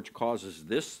aspect, which causes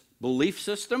this belief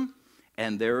system,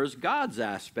 and there is God's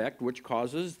aspect, which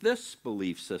causes this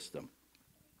belief system.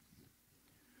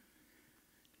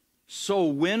 So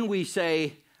when we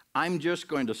say, I'm just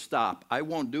going to stop, I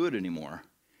won't do it anymore,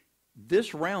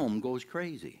 this realm goes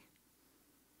crazy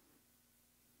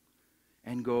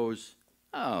and goes,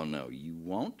 oh, no, you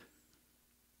won't.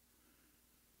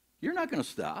 You're not going to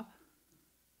stop.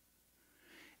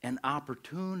 And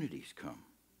opportunities come.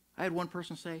 I had one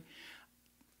person say,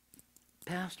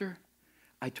 Pastor,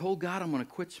 I told God I'm going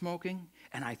to quit smoking,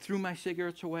 and I threw my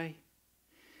cigarettes away.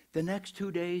 The next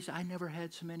 2 days, I never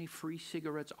had so many free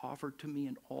cigarettes offered to me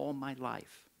in all my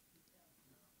life.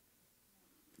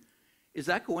 Is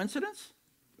that coincidence?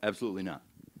 Absolutely not.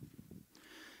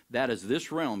 That is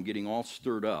this realm getting all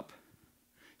stirred up,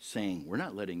 saying, we're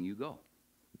not letting you go.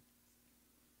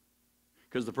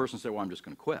 Because the person said, well, I'm just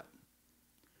going to quit.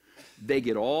 They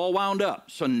get all wound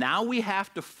up. So now we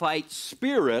have to fight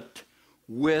spirit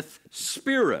with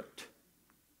spirit.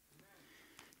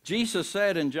 Jesus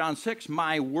said in John 6,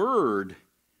 my word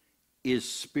is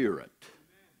spirit.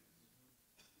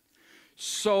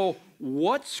 So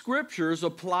what scriptures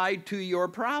applied to your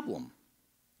problem?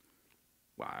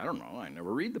 Well, I don't know. I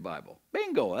never read the Bible.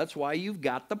 Bingo. That's why you've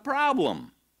got the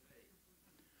problem.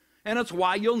 And it's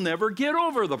why you'll never get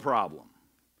over the problem.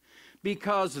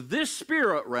 Because this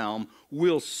spirit realm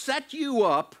will set you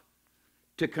up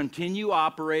to continue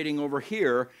operating over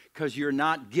here because you're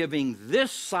not giving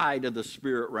this side of the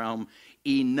spirit realm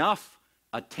enough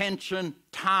attention,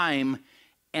 time,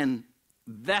 and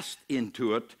invest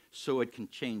into it so it can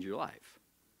change your life.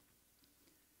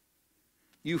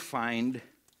 You find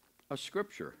a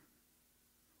scripture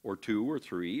or two or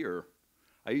three, or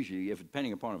I usually,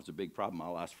 depending upon if it's a big problem,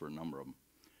 I'll ask for a number of them.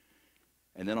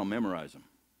 And then I'll memorize them.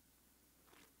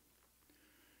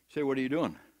 Say, what are you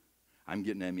doing? I'm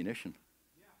getting ammunition.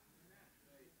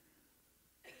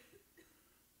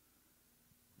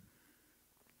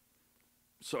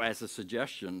 So as a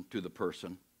suggestion to the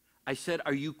person, I said,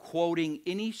 are you quoting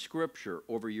any scripture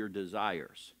over your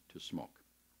desires to smoke?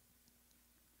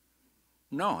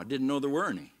 No, I didn't know there were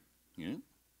any. You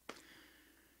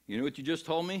know what you just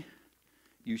told me?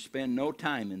 You spend no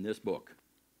time in this book.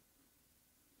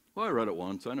 Well, I read it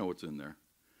once. I know what's in there.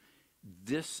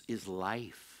 This is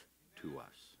life to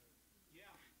us.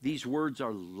 These words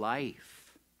are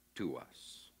life to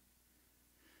us.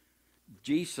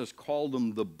 Jesus called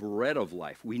them the bread of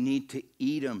life. We need to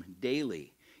eat them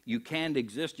daily. You can't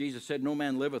exist. Jesus said, no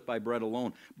man liveth by bread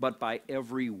alone, but by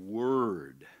every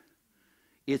word.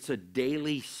 It's a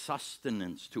daily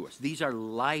sustenance to us. These are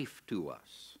life to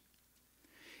us.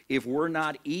 If we're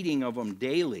not eating of them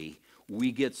daily,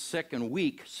 we get sick and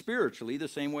weak spiritually, the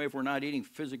same way if we're not eating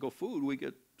physical food, we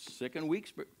get sick and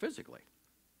weak physically.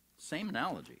 Same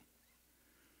analogy.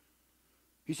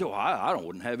 He said, well, I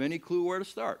wouldn't have any clue where to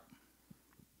start.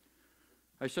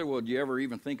 I said, well, do you ever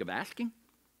even think of asking?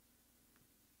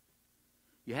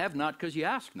 You have not because you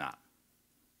ask not.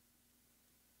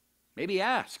 Maybe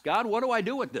ask, God, what do I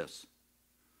do with this?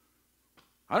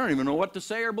 I don't even know what to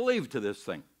say or believe to this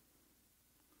thing.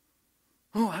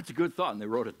 Oh, that's a good thought, and they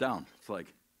wrote it down. It's like,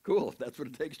 cool, if that's what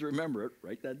it takes to remember it,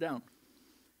 write that down.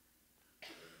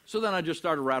 So then I just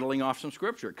started rattling off some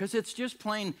scripture, because it's just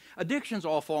plain, addictions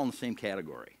all fall in the same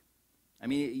category. I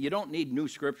mean, you don't need new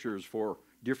scriptures for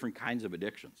different kinds of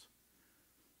addictions.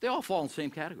 They all fall in the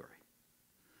same category.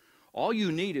 All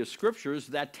you need is scriptures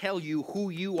that tell you who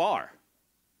you are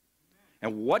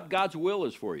and what God's will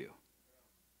is for you.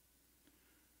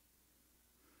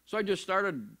 So I just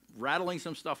started rattling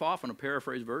some stuff off in a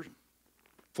paraphrased version.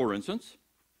 For instance,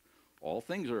 all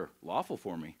things are lawful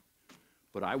for me,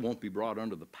 but I won't be brought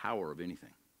under the power of anything.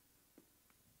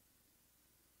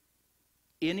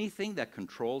 Anything that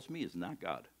controls me is not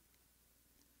God.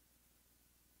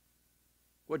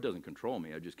 What doesn't control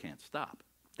me, I just can't stop.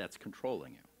 That's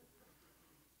controlling you.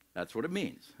 That's what it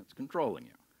means. It's controlling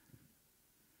you.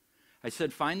 I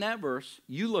said, find that verse.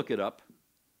 You look it up.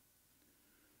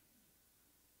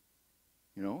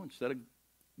 You know, instead of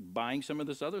buying some of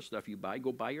this other stuff you buy,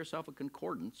 go buy yourself a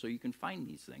concordance so you can find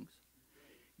these things.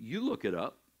 You look it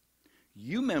up.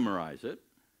 You memorize it.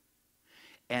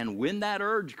 And when that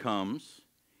urge comes,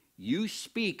 you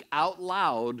speak out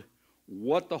loud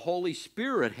what the Holy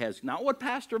Spirit has, not what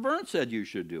Pastor Vern said you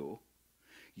should do.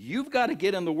 You've got to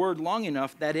get in the Word long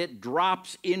enough that it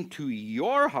drops into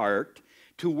your heart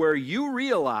to where you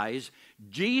realize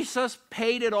Jesus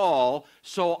paid it all,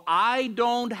 so I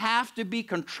don't have to be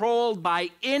controlled by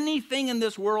anything in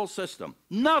this world system.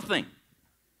 Nothing.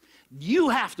 You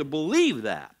have to believe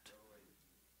that.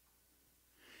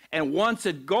 And once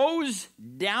it goes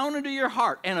down into your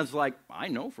heart, and it's like, I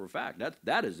know for a fact,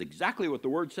 that is exactly what the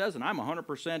Word says, and I'm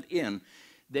 100% in,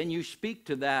 then you speak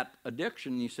to that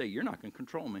addiction and you say, you're not going to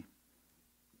control me.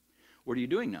 What are you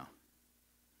doing now?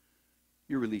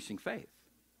 You're releasing faith.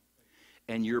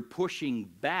 And you're pushing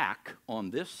back on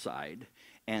this side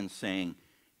and saying,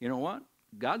 you know what?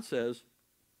 God says,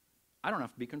 I don't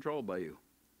have to be controlled by you.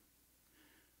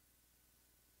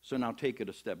 So now take it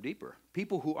a step deeper.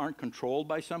 People who aren't controlled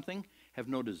by something have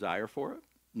no desire for it,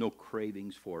 no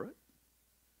cravings for it.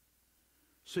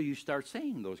 So you start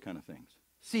saying those kind of things.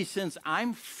 See, since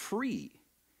I'm free,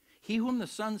 he whom the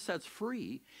Son sets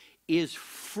free is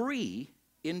free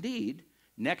indeed.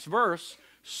 Next verse,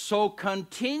 so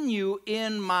continue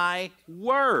in my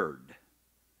word.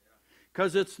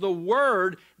 Because it's the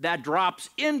word that drops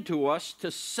into us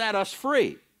to set us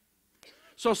free.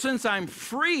 So since I'm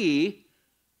free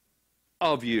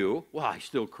of you, well, I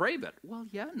still crave it. Well,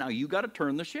 yeah, now you got to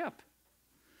turn the ship.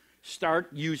 Start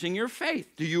using your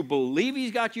faith. Do you believe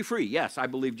he's got you free? Yes, I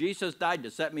believe Jesus died to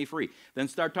set me free. Then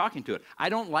start talking to it. I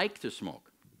don't like to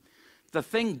smoke. The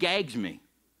thing gags me.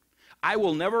 I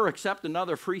will never accept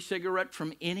another free cigarette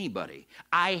from anybody.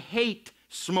 I hate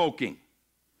smoking.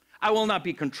 I will not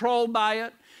be controlled by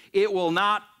it. It will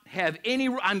not have any,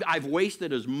 I've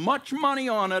wasted as much money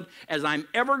on it as I'm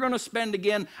ever going to spend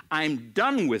again. I'm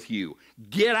done with you.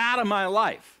 Get out of my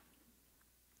life.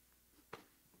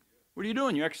 What are you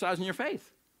doing? You're exercising your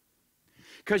faith.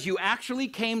 Because you actually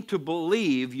came to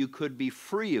believe you could be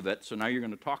free of it, so now you're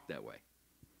going to talk that way.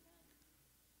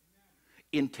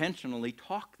 Intentionally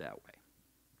talk that way.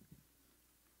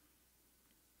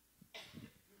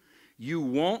 You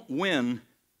won't win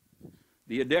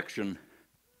the addiction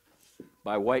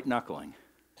by white knuckling.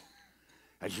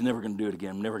 I'm just never going to do it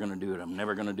again. I'm never going to do it. I'm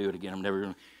never going to do it again. I'm never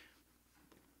going to.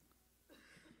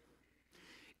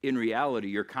 In reality,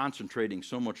 you're concentrating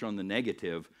so much on the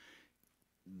negative,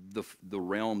 the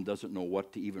realm doesn't know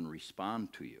what to even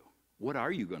respond to you. What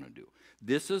are you going to do?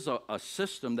 This is a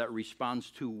system that responds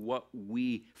to what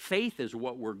faith is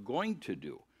what we're going to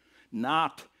do.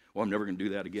 Not, oh, I'm never going to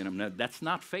do that again. That's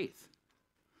not faith.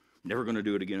 I'm never going to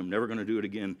do it again. I'm never going to do it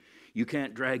again. You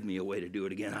can't drag me away to do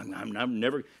it again. I'm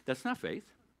never, that's not faith.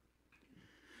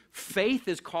 Faith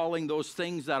is calling those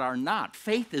things that are not.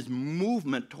 Faith is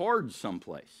movement towards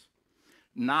someplace.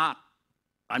 Not,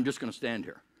 I'm just going to stand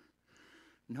here.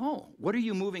 No. What are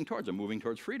you moving towards? I'm moving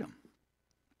towards freedom.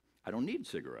 I don't need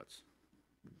cigarettes.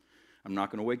 I'm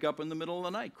not going to wake up in the middle of the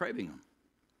night craving them.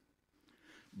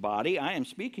 Body, I am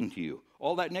speaking to you.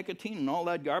 All that nicotine and all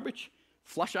that garbage,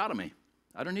 flush out of me.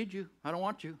 I don't need you. I don't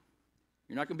want you.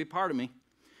 You're not going to be part of me.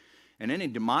 And any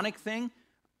demonic thing,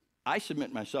 I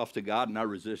submit myself to God and I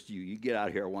resist you. You get out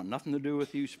of here. I want nothing to do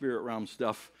with you, spirit realm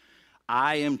stuff.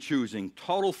 I am choosing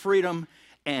total freedom,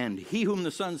 and he whom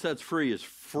the Son sets free is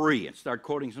free. And start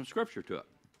quoting some scripture to it.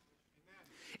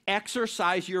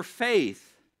 Exercise your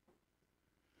faith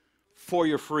for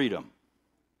your freedom.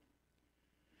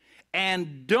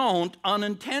 And don't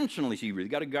unintentionally, see, you really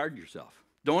got to guard yourself.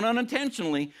 Don't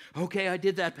unintentionally, okay, I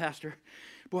did that, Pastor.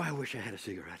 Boy, I wish I had a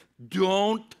cigarette.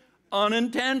 Don't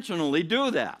unintentionally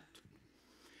do that.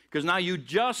 Because now you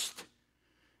just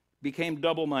became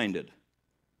double-minded.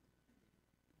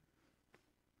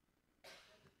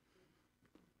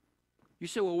 You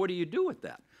say, well, what do you do with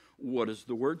that? What does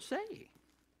the Word say?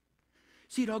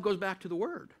 See, it all goes back to the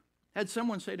Word. I had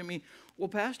someone say to me, well,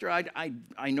 Pastor,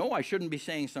 I know I shouldn't be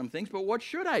saying some things, but what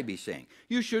should I be saying?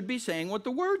 You should be saying what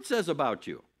the Word says about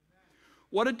you.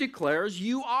 What it declares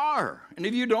you are. And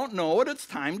if you don't know it, it's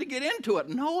time to get into it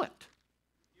and know it.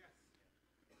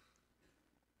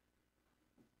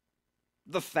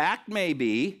 The fact may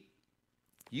be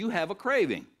you have a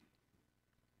craving.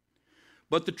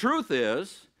 But the truth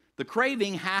is, the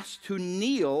craving has to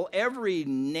kneel. Every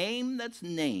name that's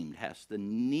named has to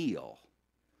kneel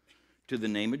to the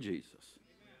name of Jesus.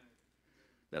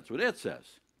 That's what it says.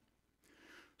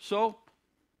 So,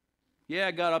 yeah,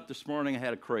 I got up this morning, I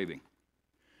had a craving.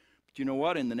 But you know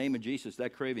what? In the name of Jesus,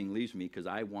 that craving leaves me because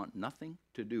I want nothing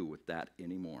to do with that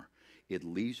anymore. It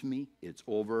leaves me, it's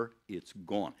over, it's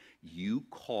gone. You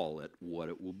call it what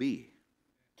it will be.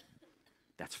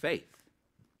 That's faith.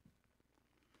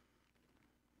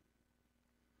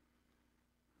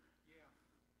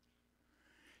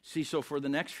 See, so for the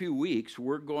next few weeks,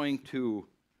 we're going to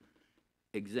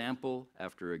example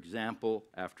after example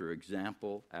after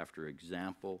example after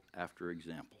example after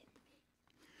example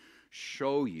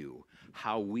show you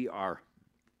how we are,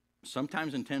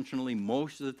 sometimes intentionally,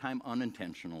 most of the time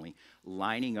unintentionally,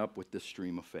 lining up with this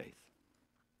stream of faith.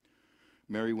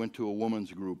 Mary went to a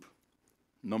woman's group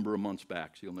a number of months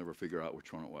back, so you'll never figure out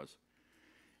which one it was.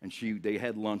 And they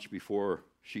had lunch before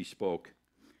she spoke.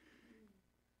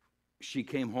 She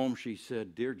came home, she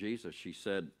said, "Dear Jesus," she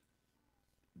said,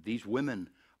 "these women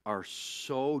are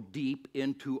so deep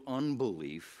into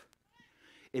unbelief,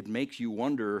 it makes you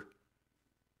wonder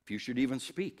if you should even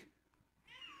speak.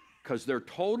 Because they're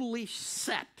totally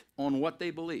set on what they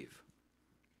believe."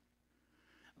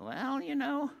 Well, you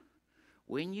know,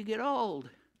 when you get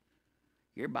old,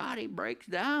 your body breaks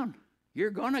down. You're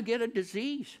going to get a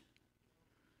disease.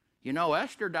 You know,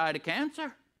 Esther died of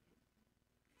cancer.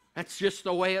 That's just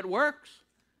the way it works.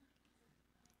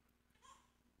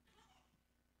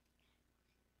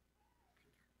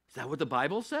 Is that what the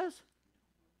Bible says?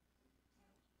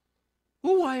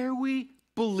 Well, why are we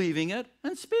believing it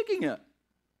and speaking it?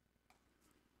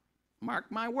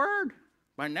 Mark my word,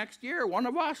 by next year, one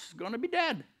of us is going to be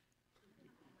dead.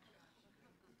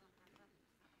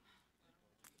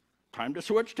 Time to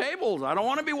switch tables. I don't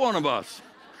want to be one of us.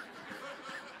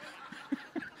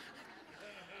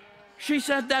 She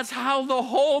said that's how the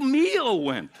whole meal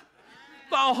went.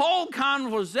 The whole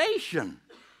conversation.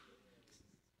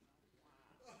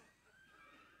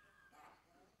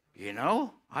 You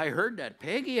know, I heard that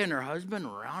Peggy and her husband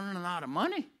were running out of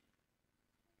money.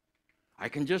 I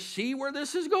can just see where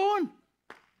this is going.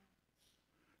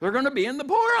 They're going to be in the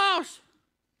poorhouse.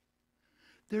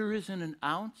 There isn't an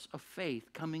ounce of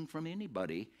faith coming from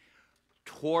anybody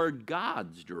toward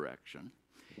God's direction.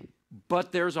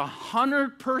 But there's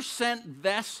 100%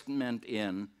 investment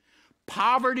in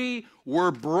poverty.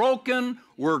 We're broken.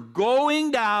 We're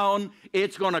going down.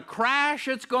 It's going to crash.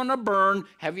 It's going to burn.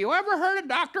 Have you ever heard of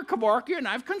Dr. Kevorkian?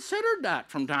 I've considered that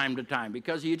from time to time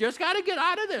because you just got to get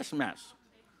out of this mess.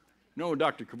 No,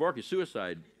 Dr. Kevorkian,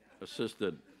 suicide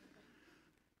assisted.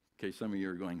 Okay, some of you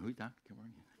are going, who's Dr. Kevorkian?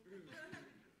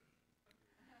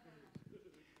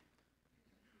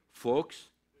 Folks,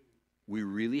 we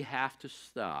really have to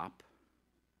stop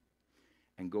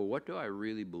and go, what do I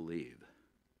really believe?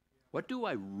 What do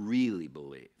I really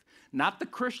believe? Not the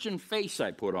Christian face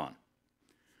I put on.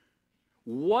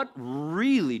 What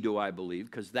really do I believe?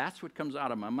 Because that's what comes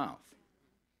out of my mouth.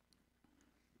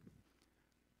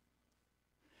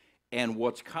 And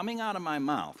what's coming out of my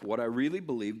mouth, what I really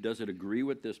believe, does it agree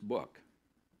with this book?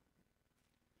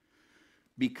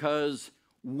 Because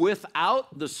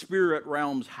without the spirit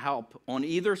realm's help on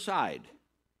either side,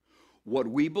 what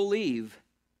we believe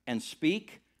and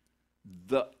speak,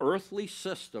 the earthly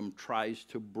system tries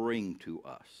to bring to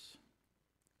us.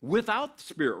 without the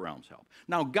spirit realm's help.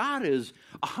 Now, God is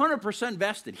 100%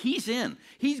 vested. He's in.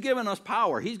 He's given us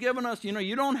power. He's given us,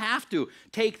 you don't have to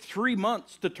take 3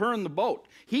 months to turn the boat.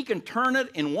 He can turn it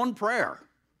in one prayer,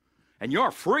 and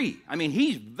you're free. I mean,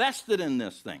 he's vested in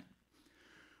this thing.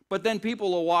 But then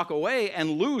people will walk away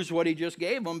and lose what he just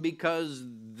gave them because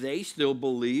they still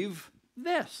believe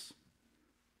this.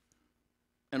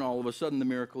 And all of a sudden, the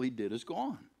miracle he did is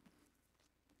gone.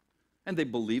 And they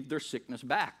believed their sickness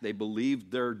back. They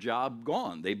believed their job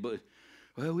gone.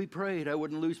 Well, we prayed I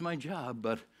wouldn't lose my job,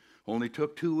 but only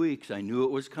took 2 weeks. I knew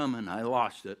it was coming. I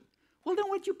lost it. Well, then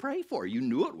what'd you pray for? You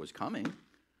knew it was coming.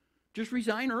 Just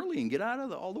resign early and get out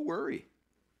of all the worry.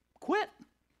 Quit.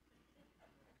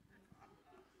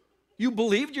 You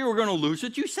believed you were going to lose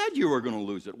it. You said you were going to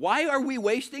lose it. Why are we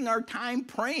wasting our time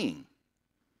praying?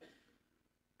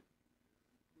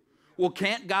 Well,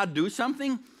 can't God do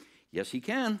something? Yes, he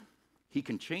can. He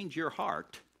can change your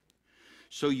heart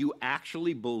so you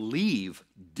actually believe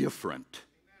different.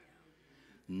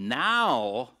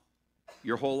 Now,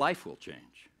 your whole life will change.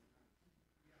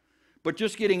 But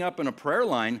just getting up in a prayer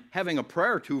line, having a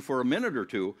prayer or two for a minute or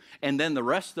two, and then the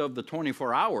rest of the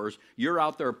 24 hours, you're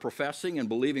out there professing and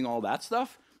believing all that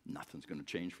stuff, nothing's going to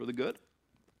change for the good.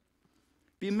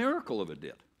 Be a miracle if it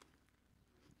did.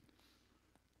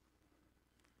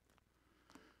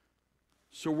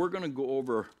 So we're going to go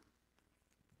over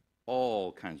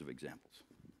all kinds of examples.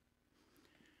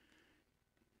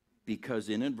 Because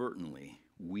inadvertently,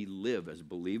 we live as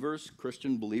believers.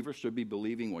 Christian believers should be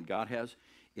believing what God has.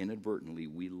 Inadvertently,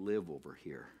 we live over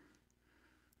here.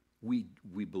 We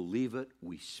believe it,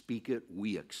 we speak it,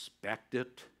 we expect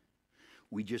it.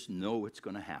 We just know it's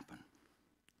going to happen.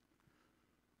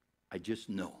 I just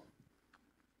know.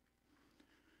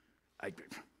 I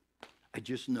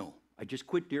just know. I just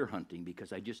quit deer hunting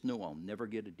because I just know I'll never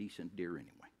get a decent deer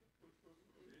anyway.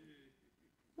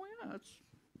 Well, yeah,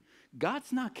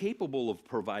 God's not capable of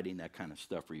providing that kind of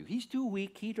stuff for you. He's too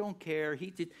weak. He don't care.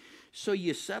 So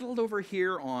you settled over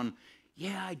here on,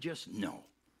 yeah, I just know.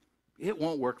 It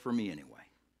won't work for me anyway.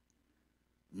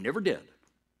 Never did.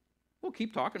 Well,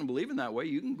 keep talking and believing that way.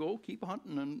 You can go keep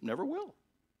hunting and never will.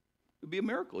 It'd be a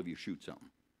miracle if you shoot something.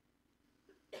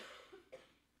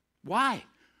 Why?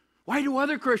 Why do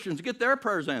other Christians get their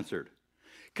prayers answered?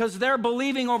 Because they're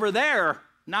believing over there,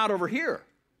 not over here.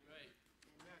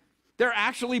 They're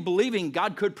actually believing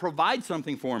God could provide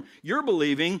something for them. You're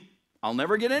believing, I'll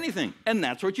never get anything. And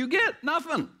that's what you get,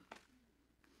 nothing.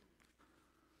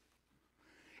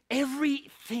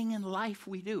 Everything in life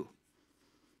we do.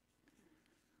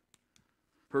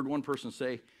 Heard one person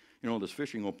say, this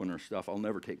fishing opener stuff, I'll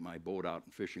never take my boat out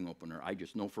in fishing opener. I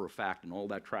just know for a fact, and all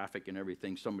that traffic and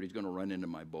everything, somebody's going to run into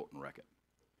my boat and wreck it.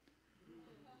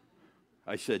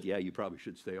 I said, yeah, you probably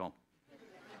should stay home.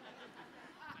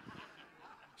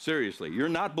 Seriously, you're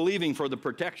not believing for the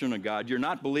protection of God. You're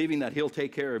not believing that he'll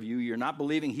take care of you. You're not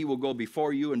believing he will go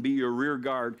before you and be your rear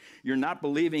guard. You're not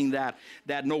believing that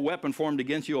no weapon formed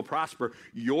against you will prosper.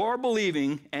 You're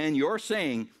believing and you're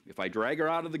saying, if I drag her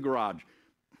out of the garage,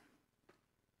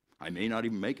 I may not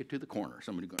even make it to the corner.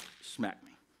 Somebody's going to smack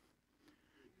me.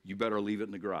 You better leave it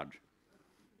in the garage.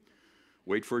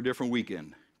 Wait for a different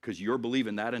weekend because you're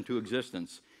believing that into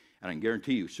existence, and I can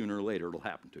guarantee you sooner or later it'll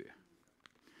happen to you.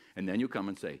 And then you come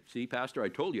and say, see, Pastor, I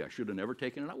told you I should have never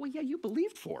taken it out. Well, yeah, you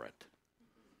believed for it.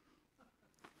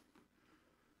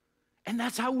 And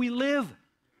that's how we live.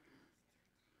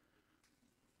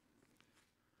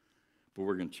 But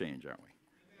we're going to change, aren't we?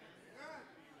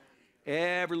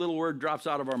 Every little word drops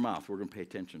out of our mouth we're going to pay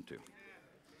attention to.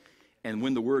 And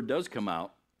when the word does come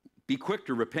out, be quick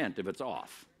to repent if it's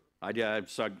off. I'm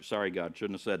sorry, God,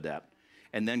 shouldn't have said that.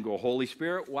 And then go, Holy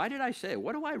Spirit, why did I say it?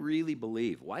 What do I really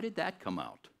believe? Why did that come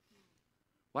out?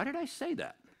 Why did I say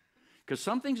that? Because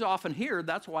something's off in here,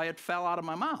 that's why it fell out of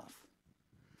my mouth.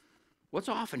 What's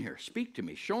off in here? Speak to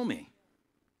me, show me.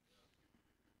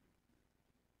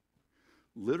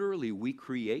 Literally, we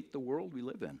create the world we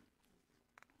live in.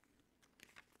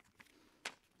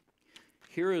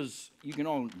 Here is, you can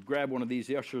all grab one of these.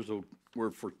 The ushers will,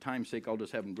 for time's sake, I'll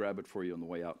just have them grab it for you on the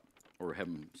way out. Or have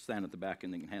them stand at the back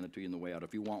and they can hand it to you on the way out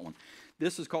if you want one.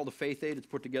 This is called the Faith Aid. It's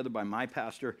put together by my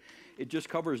pastor. It just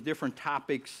covers different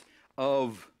topics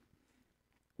of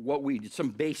some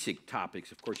basic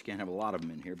topics. Of course, you can't have a lot of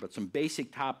them in here, but some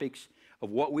basic topics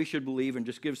of what we should believe, and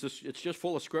just gives us, it's just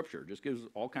full of scripture. Just gives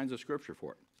all kinds of scripture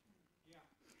for it.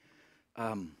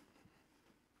 Yeah.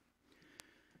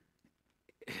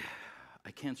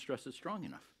 I can't stress it strong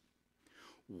enough.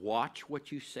 Watch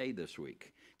what you say this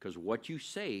week, because what you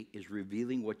say is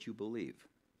revealing what you believe.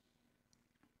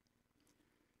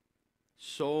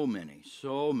 So many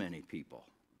people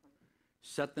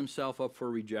set themselves up for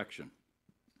rejection.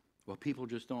 Well, people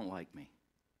just don't like me.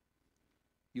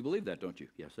 You believe that, don't you?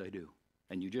 Yes, I do.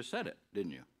 And you just said it,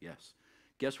 didn't you? Yes.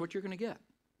 Guess what you're going to get?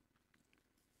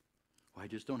 Well, I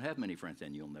just don't have many friends,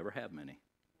 and you'll never have many.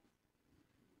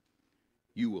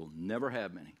 You will never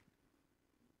have many.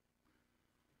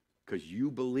 Because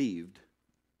you believed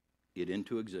it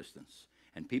into existence.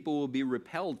 And people will be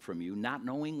repelled from you, not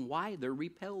knowing why they're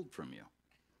repelled from you.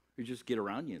 You just get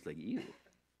around you, it's like, ew.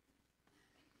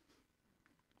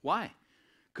 Why?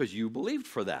 Because you believed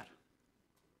for that.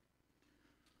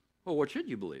 Well, what should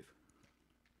you believe?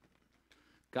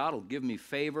 God will give me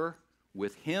favor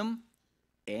with him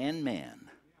and man.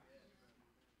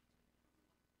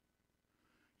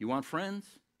 You want friends?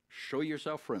 Show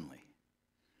yourself friendly.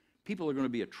 People are going to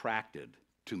be attracted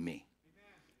to me.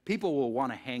 People will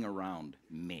want to hang around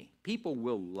me. People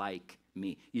will like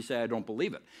me. You say, I don't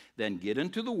believe it. Then get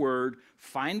into the Word,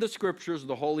 find the Scriptures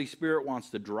the Holy Spirit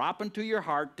wants to drop into your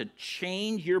heart to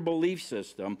change your belief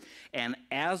system. And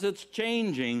as it's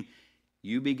changing,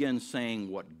 you begin saying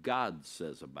what God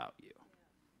says about you.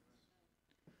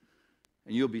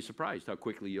 And you'll be surprised how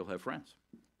quickly you'll have friends.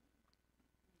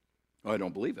 Oh, I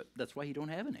don't believe it. That's why you don't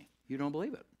have any. You don't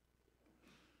believe it.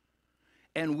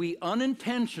 And we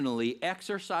unintentionally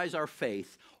exercise our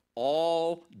faith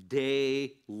all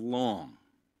day long.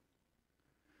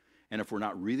 And if we're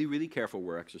not really, really careful,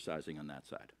 we're exercising on that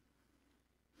side.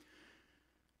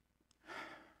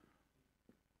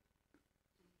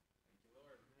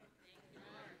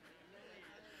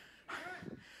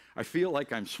 I feel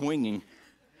like I'm swinging,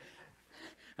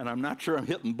 and I'm not sure I'm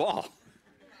hitting the ball.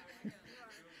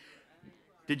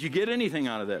 Did you get anything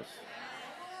out of this?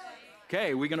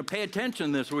 Okay, we're going to pay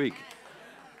attention this week.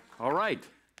 All right.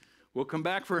 We'll come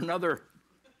back for another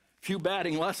few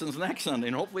batting lessons next Sunday,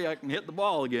 and hopefully I can hit the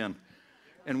ball again.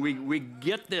 And we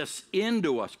get this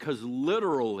into us, because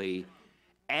literally,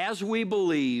 as we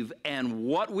believe and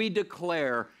what we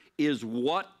declare is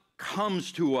what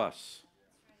comes to us.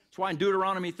 That's why in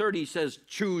Deuteronomy 30 he says,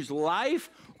 choose life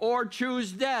or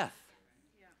choose death.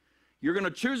 You're going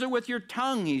to choose it with your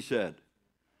tongue, he said.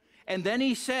 And then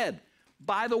he said,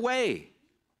 by the way,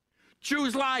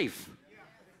 choose life.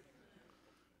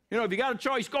 You know, if you got a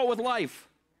choice, go with life,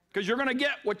 because you're going to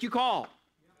get what you call.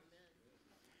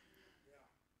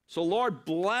 So, Lord,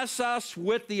 bless us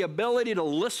with the ability to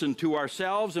listen to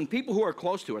ourselves and people who are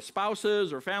close to us,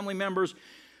 spouses or family members.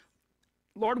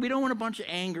 Lord, we don't want a bunch of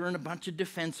anger and a bunch of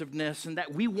defensiveness, and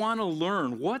that we want to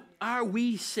learn. What are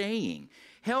we saying?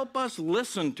 Help us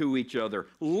listen to each other,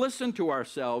 listen to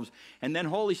ourselves, and then,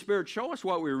 Holy Spirit, show us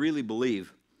what we really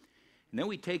believe. And then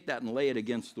we take that and lay it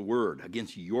against the Word,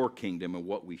 against your kingdom and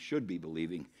what we should be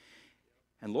believing.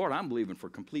 And Lord, I'm believing for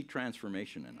complete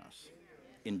transformation in us.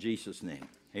 In Jesus' name.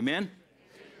 Amen?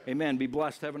 Amen. Be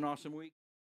blessed. Have an awesome week.